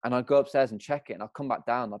 And I'd go upstairs and check it, and I'd come back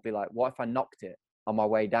down. I'd be like, what if I knocked it on my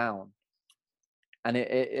way down? And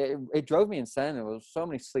it drove me insane. There was so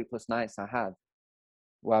many sleepless nights I had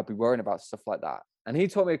where I'd be worrying about stuff like that. And he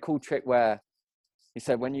taught me a cool trick where he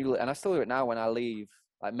said, and I still do it now, when I leave,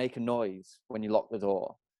 like, make a noise when you lock the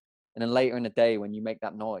door. And then later in the day, when you make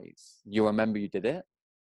that noise, you'll remember you did it.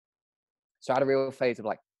 So I had a real phase of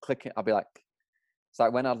like clicking. I'd be like, it's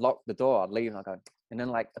like when I'd lock the door, I'd leave and I'd go, and then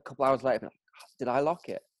like a couple hours later, I'd be like, did I lock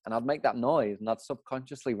it? And I'd make that noise, and I'd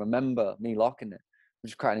subconsciously remember me locking it,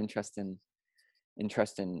 which is quite an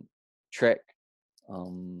interesting trick.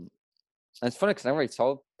 And it's funny because I never really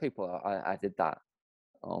told people I did that.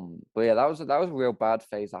 But yeah, that was a real bad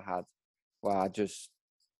phase I had, where I just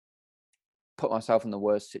put myself in the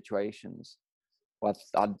worst situations. Where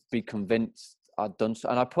I'd be convinced I'd done so,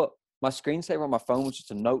 and I put my screensaver on my phone was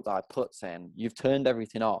just a note that I put saying, "You've turned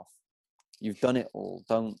everything off. You've done it all.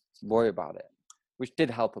 Don't worry about it," which did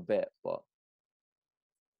help a bit, but.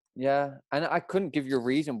 Yeah, and I couldn't give you a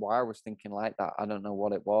reason why I was thinking like that. I don't know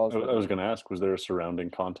what it was. I was going to ask, was there a surrounding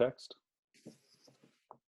context?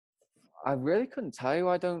 I really couldn't tell you.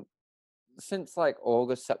 I don't, since like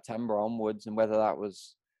August, September onwards, and whether that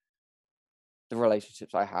was the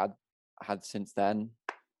relationships I had since then.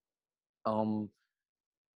 And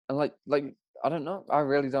like I don't know. I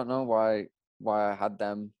really don't know why I had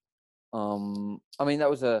them. I mean, it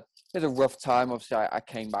was a rough time. Obviously, I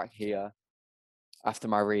came back here after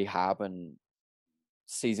my rehab, and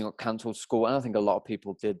season got cancelled, school, and I think a lot of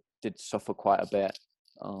people did suffer quite a bit.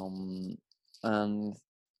 And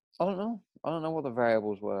I don't know what the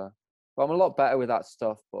variables were, but I'm a lot better with that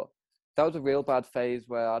stuff. But that was a real bad phase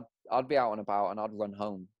where I'd be out and about and I'd run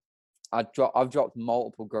home. I've dropped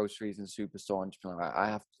multiple groceries in Superstore and just been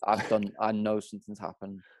like, I know something's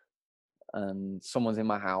happened and someone's in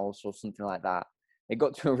my house or something like that. It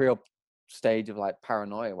got to a real stage of like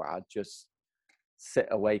paranoia where I'd just sit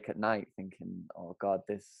awake at night thinking, oh God,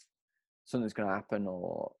 something's going to happen,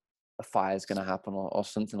 or a fire's going to happen, or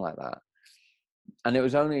something like that. And it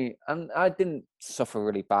was only, and I didn't suffer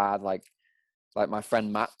really bad like my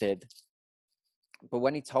friend Matt did. But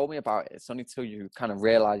when he told me about it, it's only till you kind of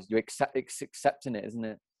realize it's accepting it, isn't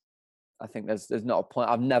it? I think there's not a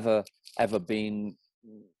point. I've never ever been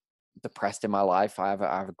depressed in my life. I have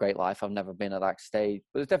a great life. I've never been at that stage.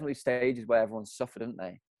 But there's definitely stages where everyone's suffered, haven't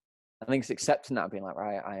they? I think it's accepting that, being like,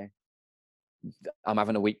 right, I'm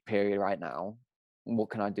having a weak period right now. What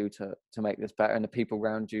can I do to make this better? And the people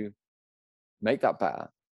around you make that better.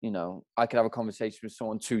 You know, I could have a conversation with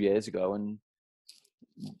someone 2 years ago, and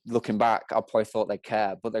looking back, I probably thought they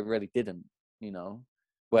cared, but they really didn't, you know.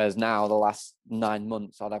 Whereas now, the last 9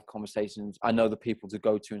 months, I'd have conversations. I know the people to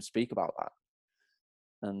go to and speak about that.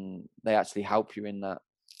 And they actually help you in that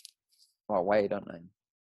way, don't they?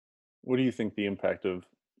 What do you think the impact of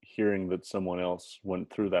hearing that someone else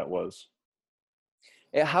went through that was?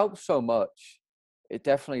 It helped so much. It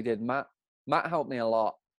definitely did. Matt helped me a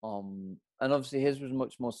lot. And obviously his was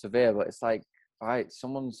much more severe, but it's like, all right,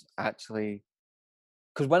 someone's actually,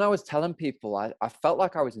 because when I was telling people, I felt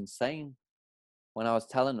like I was insane when I was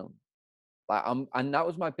telling them. Like, and that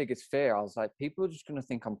was my biggest fear. I was like, people are just going to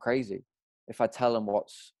think I'm crazy if I tell them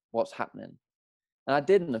what's happening. And I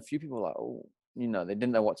did, and a few people were like, oh, you know, they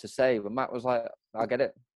didn't know what to say. But Matt was like, I get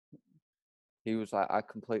it. He was like, I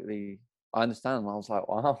understand. And I was like,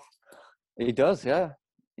 wow, he does, yeah.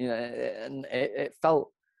 You know, and it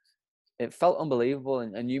felt unbelievable.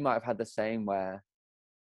 And you might have had the same where,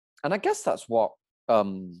 and I guess that's what,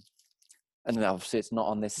 and obviously it's not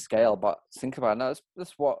on this scale, but think about it. No,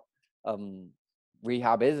 that's what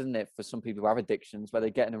rehab is, isn't it? For some people who have addictions, where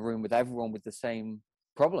they get in a room with everyone with the same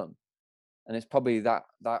problem. And it's probably that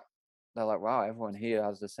they're like, wow, everyone here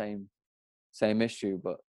has the same issue.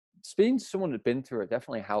 But speaking to someone who'd been through it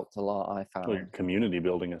definitely helped a lot, I found. Like community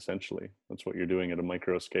building, essentially. That's what you're doing at a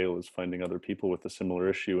micro scale, is finding other people with a similar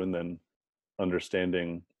issue and then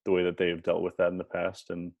understanding the way that they have dealt with that in the past,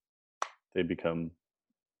 and they become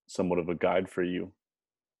somewhat of a guide for you.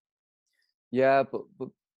 Yeah, but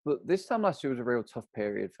this time last year was a real tough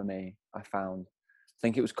period for me, I found. I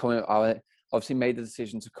think it was coming, I obviously made the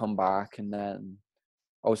decision to come back, and then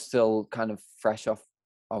I was still kind of fresh off.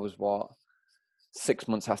 I was 6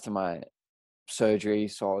 months after my surgery,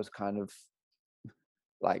 so I was kind of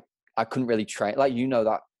like, I couldn't really train. Like, you know,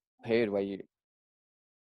 that period where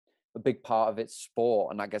a big part of it's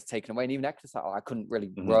sport, and that gets taken away, and even exercise, I couldn't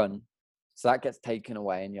really run. So that gets taken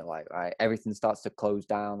away, and you're like, right, everything starts to close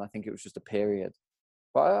down. I think it was just a period,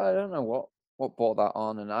 but I don't know what brought that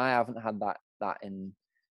on, and I haven't had that in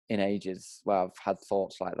ages where I've had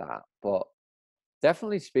thoughts like that. But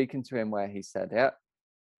definitely speaking to him where he said, "Yeah,"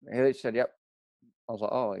 he said, "Yep." I was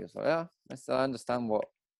like, "Oh," he was like, "Yeah, I understand what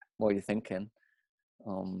you're thinking."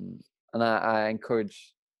 And I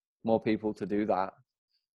encourage more people to do that,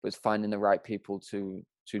 but it's finding the right people to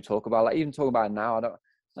talk about. Like, even talk about it now.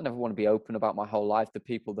 I never want to be open about my whole life. The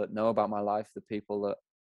people that know about my life, the people that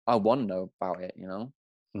I want to know about it, you know.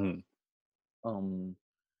 Mm-hmm.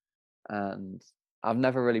 And I've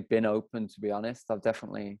never really been open, to be honest. I've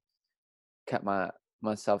definitely kept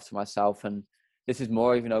myself to myself, and this is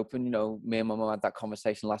more even open. You know, me and my mum had that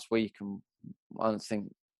conversation last week, and I don't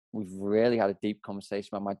think we've really had a deep conversation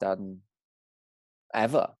about my dad and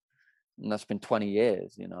ever, and that's been 20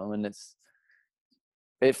 years. You know, and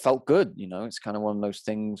it felt good. You know, it's kind of one of those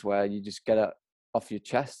things where you just get it off your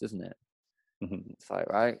chest, isn't it? Mm-hmm. It's like,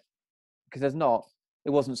 right, because it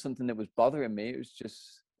wasn't something that was bothering me. It was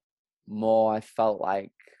just more, I felt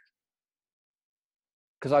like,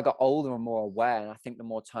 because I got older and more aware, and I think the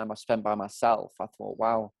more time I spent by myself, I thought,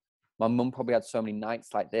 wow, my mum probably had so many nights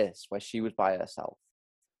like this where she was by herself.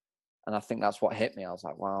 And I think that's what hit me. I was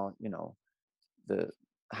like, wow, you know,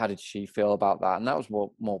 how did she feel about that? And that was what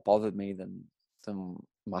more bothered me than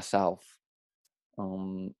myself.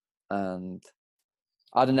 And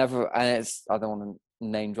I don't want to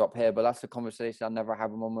name drop here, but that's a conversation I never had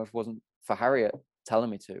with mum if it wasn't for Harriet telling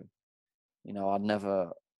me to. You know, I'd never,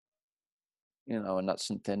 you know, and that's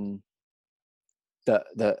something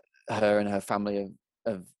that her and her family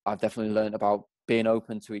I've definitely learned about, being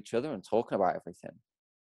open to each other and talking about everything.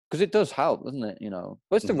 Because it does help, doesn't it? You know,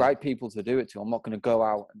 but it's the right people to do it to. I'm not going to go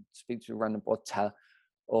out and speak to a random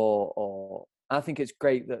or I think it's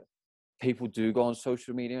great that people do go on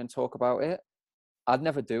social media and talk about it. I'd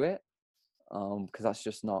never do it because that's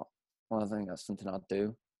just not. Well, I think that's something I'd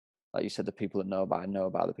do. Like you said, the people that know about it know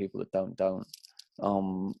about, the people that don't.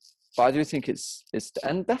 But I do think it's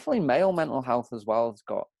and definitely male mental health as well has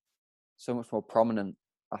got so much more prominent,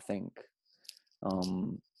 I think,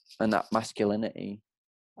 and that masculinity.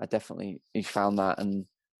 I definitely found that, and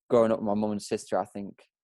growing up with my mum and sister, I think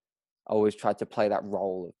I always tried to play that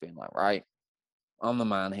role of being like, right, I'm the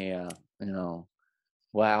man here, you know.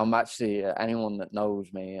 Well, I'm actually anyone that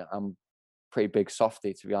knows me, I'm pretty big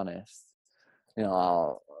softy, to be honest. You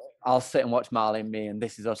know, I'll sit and watch Marley and Me and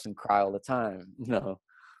This Is Us and cry all the time, you know.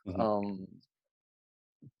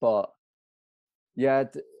 But yeah,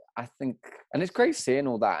 I think, and it's great seeing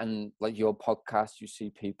all that, and like your podcast, you see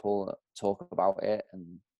people talk about it,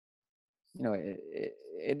 and you know,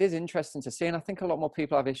 it is interesting to see, and I think a lot more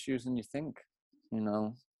people have issues than you think, you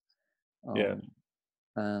know.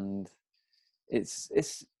 And it's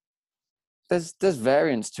there's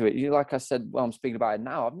variance to it. You, like I said, well, I'm speaking about it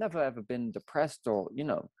now. I've never ever been depressed, or you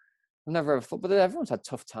know, I've never ever thought. But everyone's had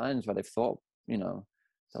tough times where they've thought, you know,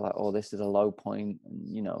 they're like, oh, this is a low point,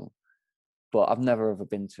 and you know. But I've never ever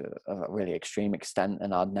been to a really extreme extent,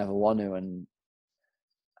 and I'd never want to.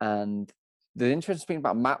 And the interesting thing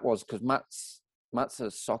about Matt was, because Matt's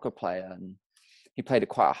a soccer player, and he played at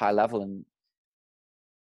quite a high level, and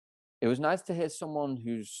it was nice to hear someone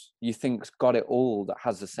who's you think's got it all that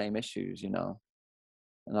has the same issues, you know.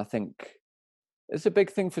 And I think it's a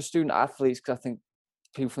big thing for student athletes, because I think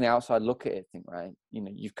people from the outside look at it, think, right, you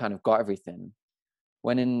know, you've kind of got everything.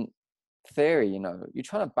 When in theory, you know, you're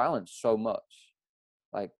trying to balance so much.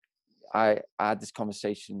 Like I had this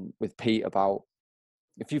conversation with Pete about,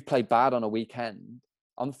 if you've played bad on a weekend,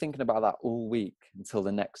 I'm thinking about that all week until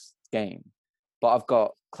the next game. But I've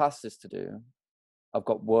got classes to do. I've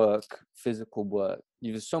got work, physical work.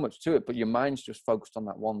 There's so much to it, but your mind's just focused on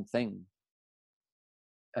that one thing.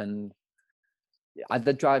 And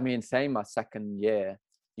that'd drive me insane my second year.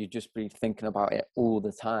 You'd just be thinking about it all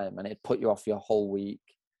the time, and it'd put you off your whole week.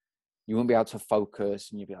 You wouldn't be able to focus,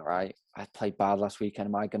 and you'd be like, right, I played bad last weekend.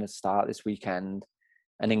 Am I going to start this weekend?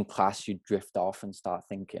 And in class, you'd drift off and start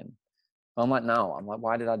thinking. I'm like, no. I'm like,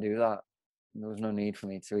 why did I do that? There was no need for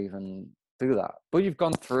me to even do that. But you've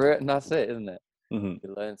gone through it, and that's it, isn't it? You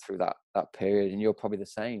learn through that period, and you're probably the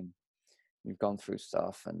same. You've gone through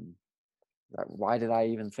stuff, and like, why did I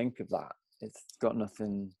even think of that? It's got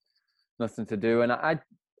nothing to do. And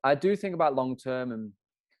I do think about long term, and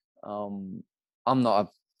I'm not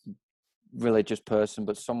a religious person,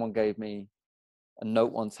 but someone gave me a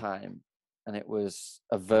note one time, and it was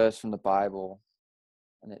a verse from the Bible,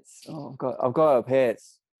 and it's I've got it up here.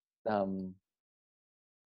 It's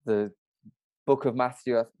the book of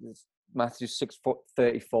Matthew. It's Matthew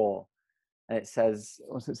 6:34, and it says,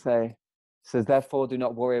 what's it say? It says, therefore do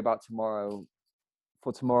not worry about tomorrow,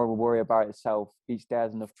 for tomorrow will worry about itself. Each day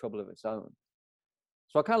has enough trouble of its own.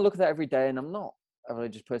 So I kind of look at that every day, and I'm not a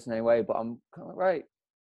religious person anyway, but I'm kind of like, right,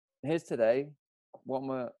 here's today. What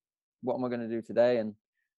am I going to do today? And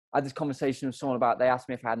I had this conversation with someone about, they asked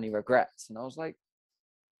me if I had any regrets, and I was like,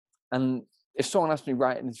 and if someone asked me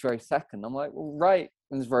right in this very second, I'm like, well, right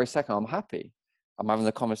in this very second, I'm happy. I'm having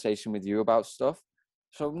a conversation with you about stuff.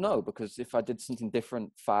 So no, because if I did something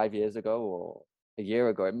different 5 years ago or a year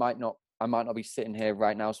ago, I might not be sitting here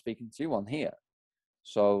right now speaking to you on here.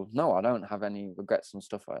 So no, I don't have any regrets on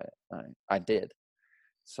stuff I did.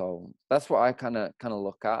 So that's what I kind of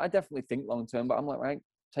look at. I definitely think long term, but I'm like, right,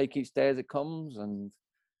 take each day as it comes, and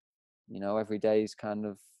every day is kind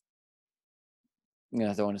of,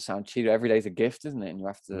 I don't want to sound cheated. Every day is a gift, isn't it? And you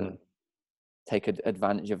have to take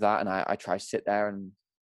advantage of that. And I try to sit there and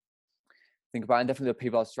think about it. And definitely the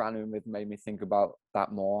people I was surrounded with made me think about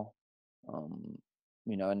that more.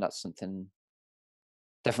 And that's something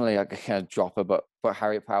definitely like a kind of dropper, but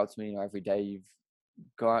Harriet proud to me. Every day you've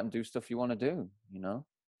go out and do stuff you want to do,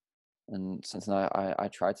 and something I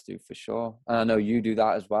try to do for sure. And I know you do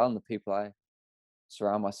that as well. And the people I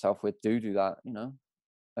surround myself with do that,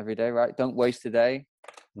 every day, right? Don't waste a day.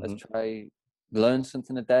 Let's try learn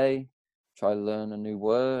something a day. Try to learn a new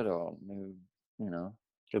word or new,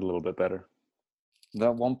 get a little bit better.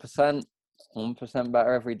 That 1%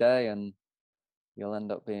 better every day, and you'll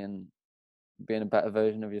end up being a better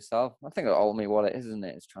version of yourself. I think ultimately what it is, isn't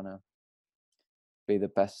it? It's trying to be the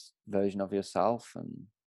best version of yourself, and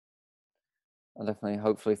I definitely,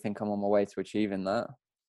 hopefully, think I'm on my way to achieving that.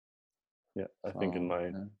 Yeah, I think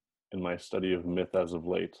in my study of myth as of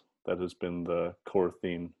late, that has been the core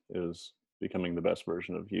theme, is becoming the best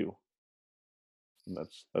version of you, and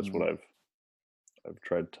that's what I've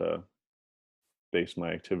tried to base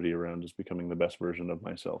my activity around, is becoming the best version of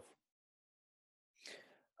myself.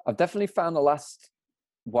 I've definitely found the last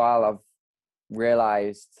while I've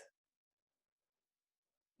realized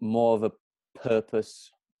more of a purpose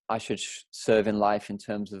I should serve in life in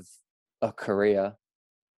terms of a career.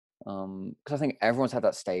 Because I think everyone's had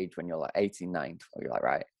that stage when you're like 18, 19, where you're like,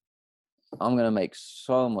 right, I'm going to make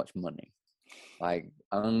so much money. Like,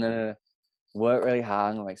 I'm going to work really hard,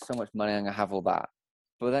 I'm going to make so much money, I'm going to have all that.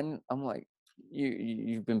 But then I'm like,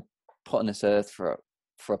 you've been put on this earth for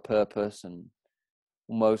a purpose, and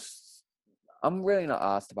almost, I'm really not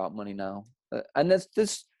asked about money now. And there's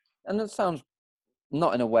this, and that sounds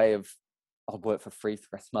not in a way of I'll work for free for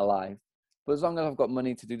the rest of my life, but as long as I've got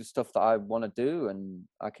money to do the stuff that I want to do and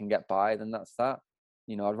I can get by, then that's that.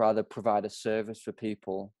 I'd rather provide a service for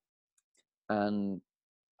people and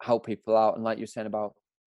help people out. And like you're saying about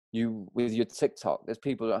you with your TikTok, there's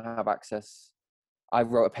people who don't have access. I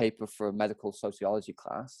wrote a paper for a medical sociology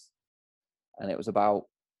class, and it was about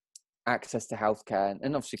access to healthcare.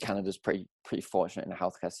 And obviously Canada's pretty fortunate in the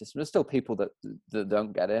healthcare system. There's still people that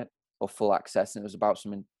don't get it or full access. And it was about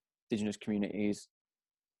some Indigenous communities.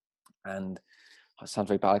 And it sounds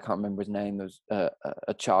very bad, I can't remember his name. There was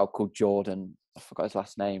a child called Jordan, I forgot his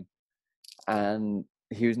last name, and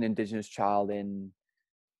he was an Indigenous child in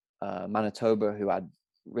Manitoba who had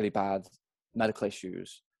really bad medical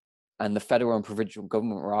issues, and the federal and provincial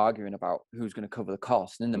government were arguing about who's going to cover the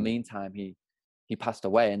cost. And in the meantime, he passed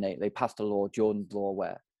away, and they passed a law, Jordan's Law,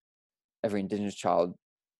 where every Indigenous child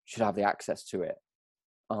should have the access to it.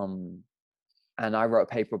 And I wrote a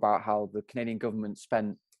paper about how the Canadian government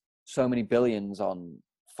spent so many billions on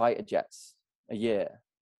fighter jets a year,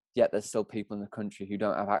 yet there's still people in the country who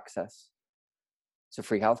don't have access to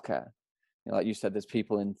free healthcare. Like you said, there's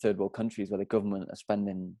people in third world countries where the government are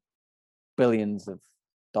spending billions of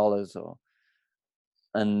dollars,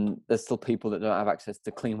 and there's still people that don't have access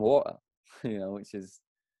to clean water, which is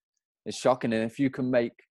shocking. And if you can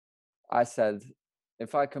make, I said,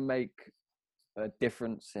 if I can make a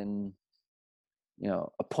difference in,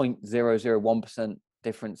 a 0.001%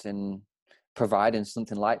 difference in providing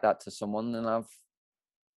something like that to someone, then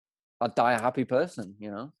I'd die a happy person,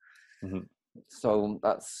 So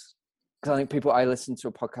that's, because I think I listened to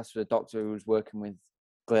a podcast with a doctor who was working with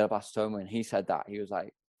glioblastoma, and he said that he was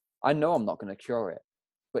like, I know I'm not going to cure it,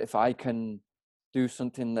 but if I can do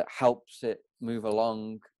something that helps it move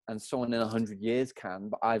along, and someone in 100 years can,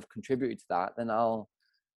 but I've contributed to that, then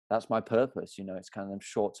that's my purpose. It's kind of them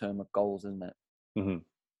short-term goals, isn't it?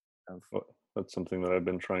 Well, that's something that I've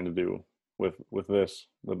been trying to do with this.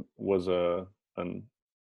 That was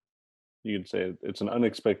you could say it's an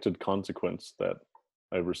unexpected consequence that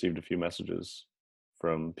I've received a few messages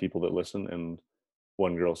from people that listen, and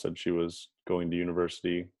one girl said she was going to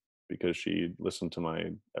university because she listened to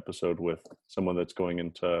my episode with someone that's going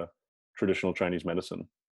into traditional Chinese medicine.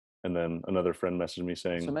 And then another friend messaged me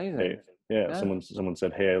saying, "Hey, yeah. Someone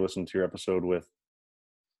said, hey, I listened to your episode with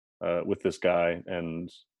this guy,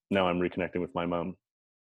 and now I'm reconnecting with my mom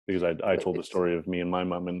because I told the story of me and my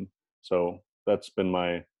mom." And so that's been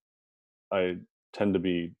I tend to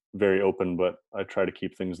be very open, but I try to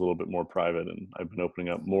keep things a little bit more private. And I've been opening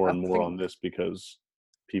up more and more on this because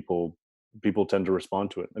people tend to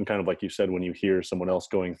respond to it. And kind of like you said, when you hear someone else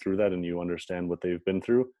going through that and you understand what they've been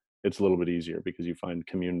through, it's a little bit easier because you find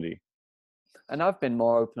community. And I've been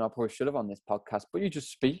more open up, or should have, on this podcast, but you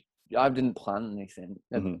just speak. I didn't plan anything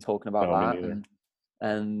talking about that.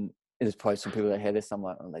 And there's probably some people that hear this, I'm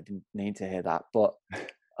like, oh, they didn't need to hear that. But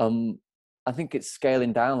I think it's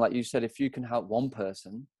scaling down. Like you said, if you can help one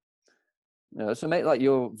person, so make like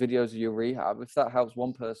your videos of your rehab, if that helps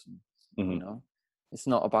one person, it's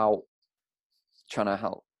not about trying to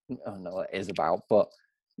help. Oh no, it is about, but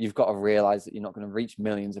you've got to realize that you're not going to reach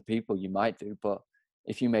millions of people. You might do, but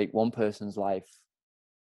if you make one person's life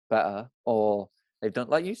better, or they've done,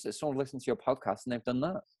 like you said, someone listens to your podcast and they've done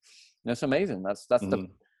that, it's amazing. That's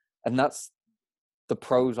the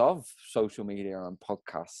pros of social media and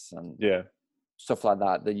podcasts and stuff like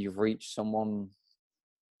that, that you've reached someone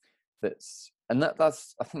that's I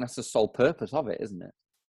think that's the sole purpose of it, isn't it?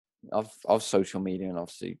 Of social media, and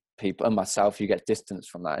obviously people and myself, you get distance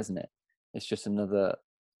from that, isn't it? It's just another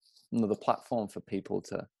platform for people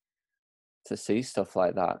to see stuff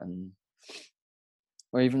like that, and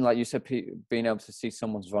or even like you said, being able to see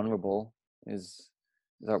someone's vulnerable is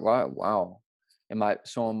that right? Wow.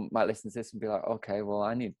 Someone might listen to this and be like, okay, well,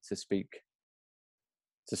 I need to speak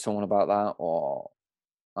to someone about that, or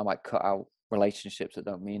I might cut out relationships that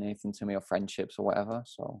don't mean anything to me, or friendships or whatever.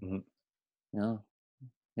 So,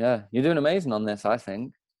 yeah, you're doing amazing on this, I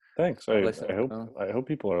think. Thanks. I hope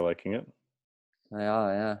people are liking it. They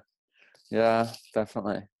are, yeah,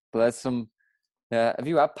 definitely. But there's some. Yeah, have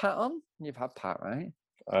you had Pat on? You've had Pat, right?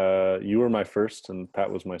 You were my first, and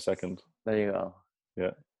Pat was my second. There you go.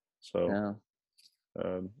 Yeah. So.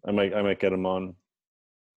 I might get him on.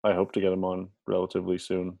 I hope to get him on relatively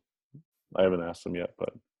soon. I haven't asked him yet,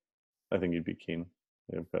 but I think he'd be keen.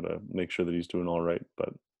 I've got to make sure that he's doing all right,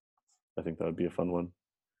 but I think that would be a fun one.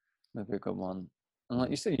 That'd be a good one. And like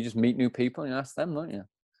you said, you just meet new people and you ask them, don't you?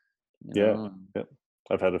 Yeah.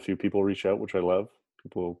 I've had a few people reach out, which I love.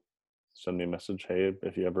 People send me a message, hey,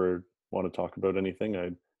 if you ever want to talk about anything.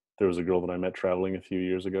 There was a girl that I met traveling a few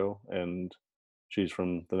years ago, and she's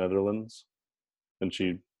from the Netherlands, and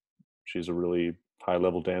she's a really high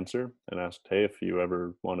level dancer, and asked, hey, if you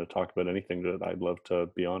ever want to talk about anything, that I'd love to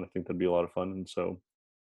be on. I think that'd be a lot of fun. And so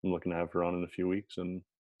I'm looking to have her on in a few weeks. And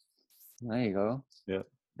there you go.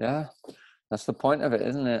 Yeah. That's the point of it,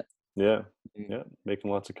 isn't it? Yeah.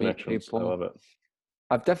 Making lots of connections. I love it.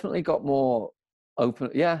 I've definitely got more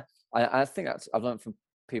open. Yeah. I think I've learned from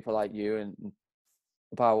people like you and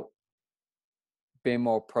about being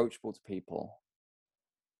more approachable to people.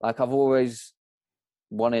 Like I've always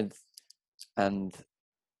wanted, and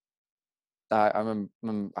I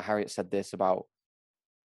remember Harriet said this about,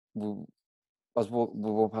 we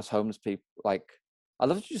walk past homeless people, like, I'd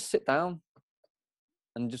love to just sit down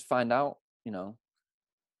and just find out,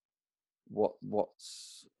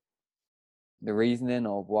 what's the reasoning,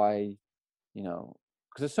 or why,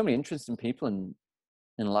 because there's so many interesting people in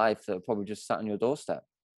life that are probably just sat on your doorstep.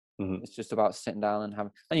 It's just about sitting down and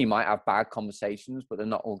having, and you might have bad conversations, but they're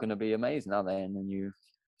not all going to be amazing, are they? And then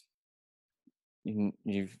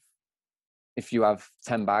if you have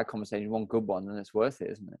 10 bad conversations, one good one, then it's worth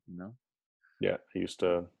it, isn't it? Yeah, I used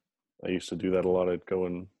to do that a lot. I'd go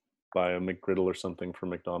and buy a McGriddle or something from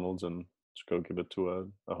McDonald's and just go give it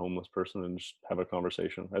to a homeless person and just have a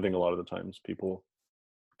conversation. I think a lot of the times people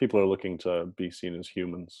are looking to be seen as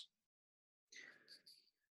humans.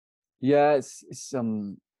 Yeah, it's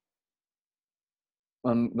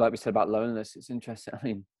like we said about loneliness, it's interesting. I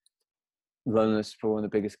mean, loneliness is probably one of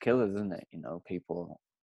the biggest killers, isn't it? People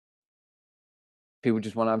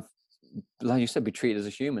just want to have, like you said, be treated as a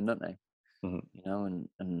human, don't they? And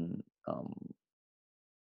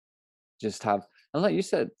just have, and like you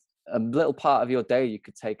said, a little part of your day you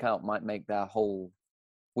could take out might make their whole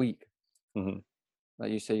week. Like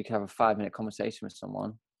you said, you could have a 5-minute conversation with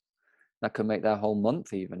someone that could make their whole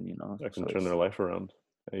month, even. That can turn their life around.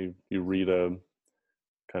 You read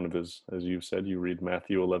kind of as you said, you read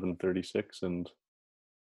Matthew 11:36, and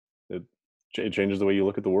it changes the way you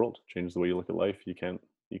look at the world, changes the way you look at life. You can't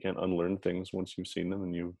unlearn things once you've seen them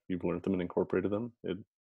and you've learned them and incorporated them. It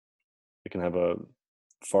can have a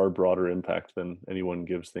far broader impact than anyone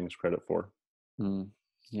gives things credit for.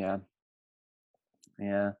 Yeah.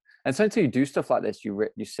 And so until you do stuff like this, you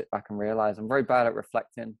sit back and realize, I'm very bad at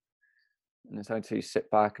reflecting. And it's until you sit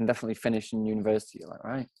back and definitely finish in university, you're like,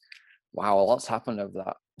 right, wow, a lot's happened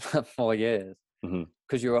over that 4 years.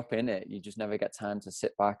 Because you're up in it, you just never get time to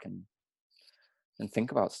sit back and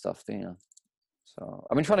think about stuff, do you? So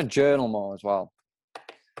I've been trying to journal more as well.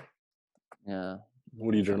 Yeah.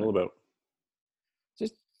 What do you journal about?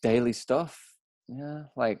 Just daily stuff. Yeah,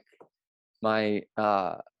 like my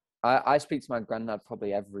I speak to my granddad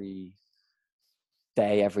probably every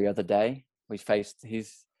day, every other day.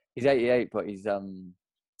 He's 88, but he's 87.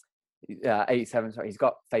 Sorry, he's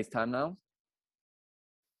got FaceTime now.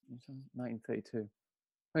 1932.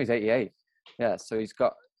 Oh, he's 88. Yeah, so he's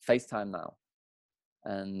got FaceTime now.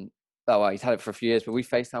 And well, he's had it for a few years, but we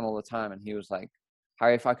FaceTime all the time. And he was like,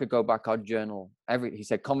 Harry, if I could go back, I'd journal he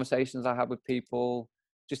said, conversations I had with people,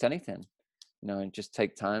 just anything, and just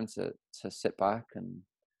take time to sit back. And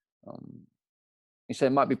he said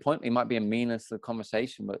it might be pointless, it might be a meaningless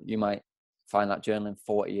conversation, but you might find that journal in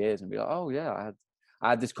 40 years and be like, oh yeah, I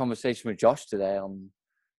had this conversation with Josh today on,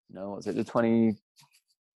 was it the 26th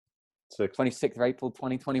of April,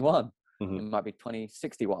 2021? Mm-hmm. It might be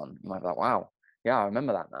 2061. You might be like, wow, yeah, I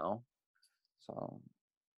remember that now. So,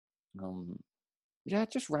 yeah,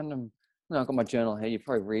 just random. I've got my journal here. You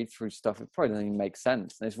probably read through stuff. It probably doesn't even make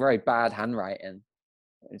sense. And it's very bad handwriting.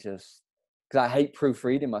 It just, because I hate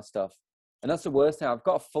proofreading my stuff. And that's the worst thing. I've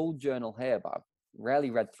got a full journal here, but I've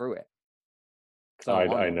rarely read through it.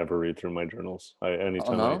 I never read through my journals.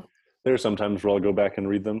 No? There are some times where I'll go back and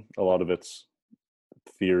read them. A lot of it's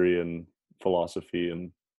theory and philosophy.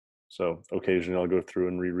 And so occasionally I'll go through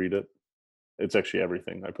and reread it. It's actually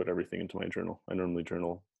everything. I put everything into my journal. I normally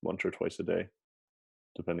journal once or twice a day,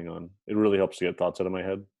 depending on. It really helps to get thoughts out of my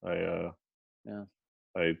head.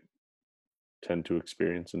 I tend to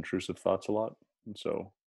experience intrusive thoughts a lot, and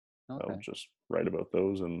so I'll just write about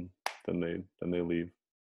those, and then they leave.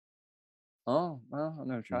 Oh, well, I've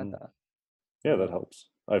never tried that. Yeah, that helps.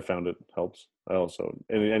 I found it helps. I also,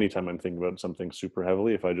 anytime I'm thinking about something super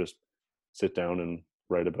heavily, if I just sit down and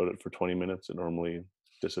write about it for 20 minutes, it normally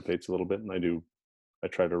dissipates a little bit. And I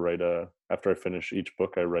try to write after I finish each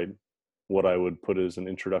book, I write what I would put as an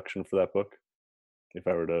introduction for that book. If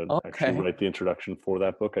I were to actually write the introduction for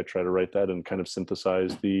that book, I try to write that and kind of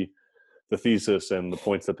synthesize the thesis and the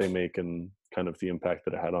points that they make and kind of the impact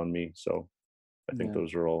that it had on me. So I think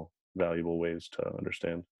those are all valuable ways to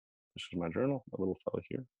understand. This is my journal, a little fella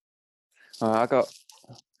here. I got,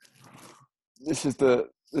 this is the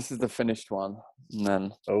finished one. And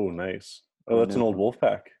then. Oh, nice. Oh, that's an old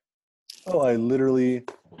Wolfpack. Oh,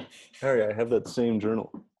 Harry, I have that same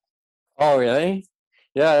journal. Oh, really?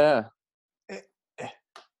 Yeah.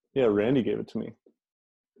 Yeah, Randy gave it to me.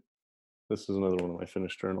 This is another one of my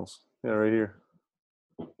finished journals. Yeah, right here.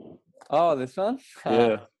 Oh, this one?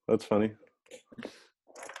 Yeah, that's funny.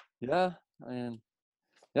 Yeah,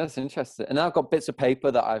 it's interesting. And I've got bits of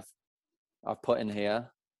paper that I've put in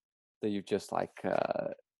here that you've just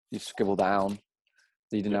you scribble down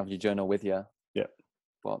that you didn't have your journal with you. Yeah.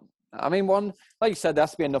 But I mean, like you said, there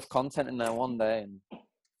has to be enough content in there one day. In a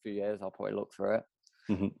few years, I'll probably look through it.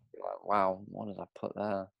 Mm-hmm. Like, wow, what did I put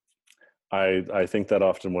there? I think that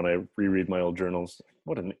often when I reread my old journals.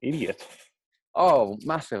 What an idiot. Oh,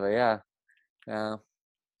 massively, yeah. And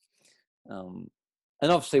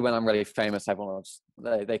obviously when I'm really famous, everyone else,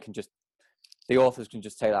 they can just, the authors can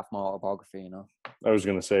just take that from my autobiography, I was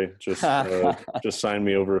going to say, just sign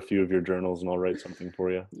me over a few of your journals and I'll write something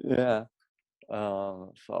for you. Yeah.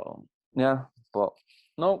 So, yeah, but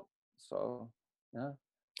no. So, yeah.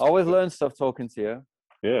 I always learn stuff talking to you.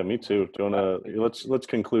 Yeah, me too. Do you want to, let's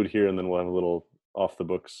conclude here and then we'll have a little off the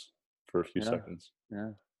books for a few seconds.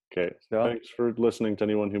 Yeah. Okay. Sure. Thanks for listening to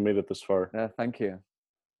anyone who made it this far. Yeah, thank you.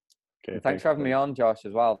 Okay. And thanks for having me on, Josh,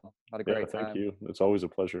 as well. Had a great time. Thank you. It's always a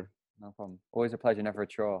pleasure. No problem. Always a pleasure, never a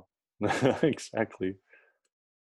chore. Exactly.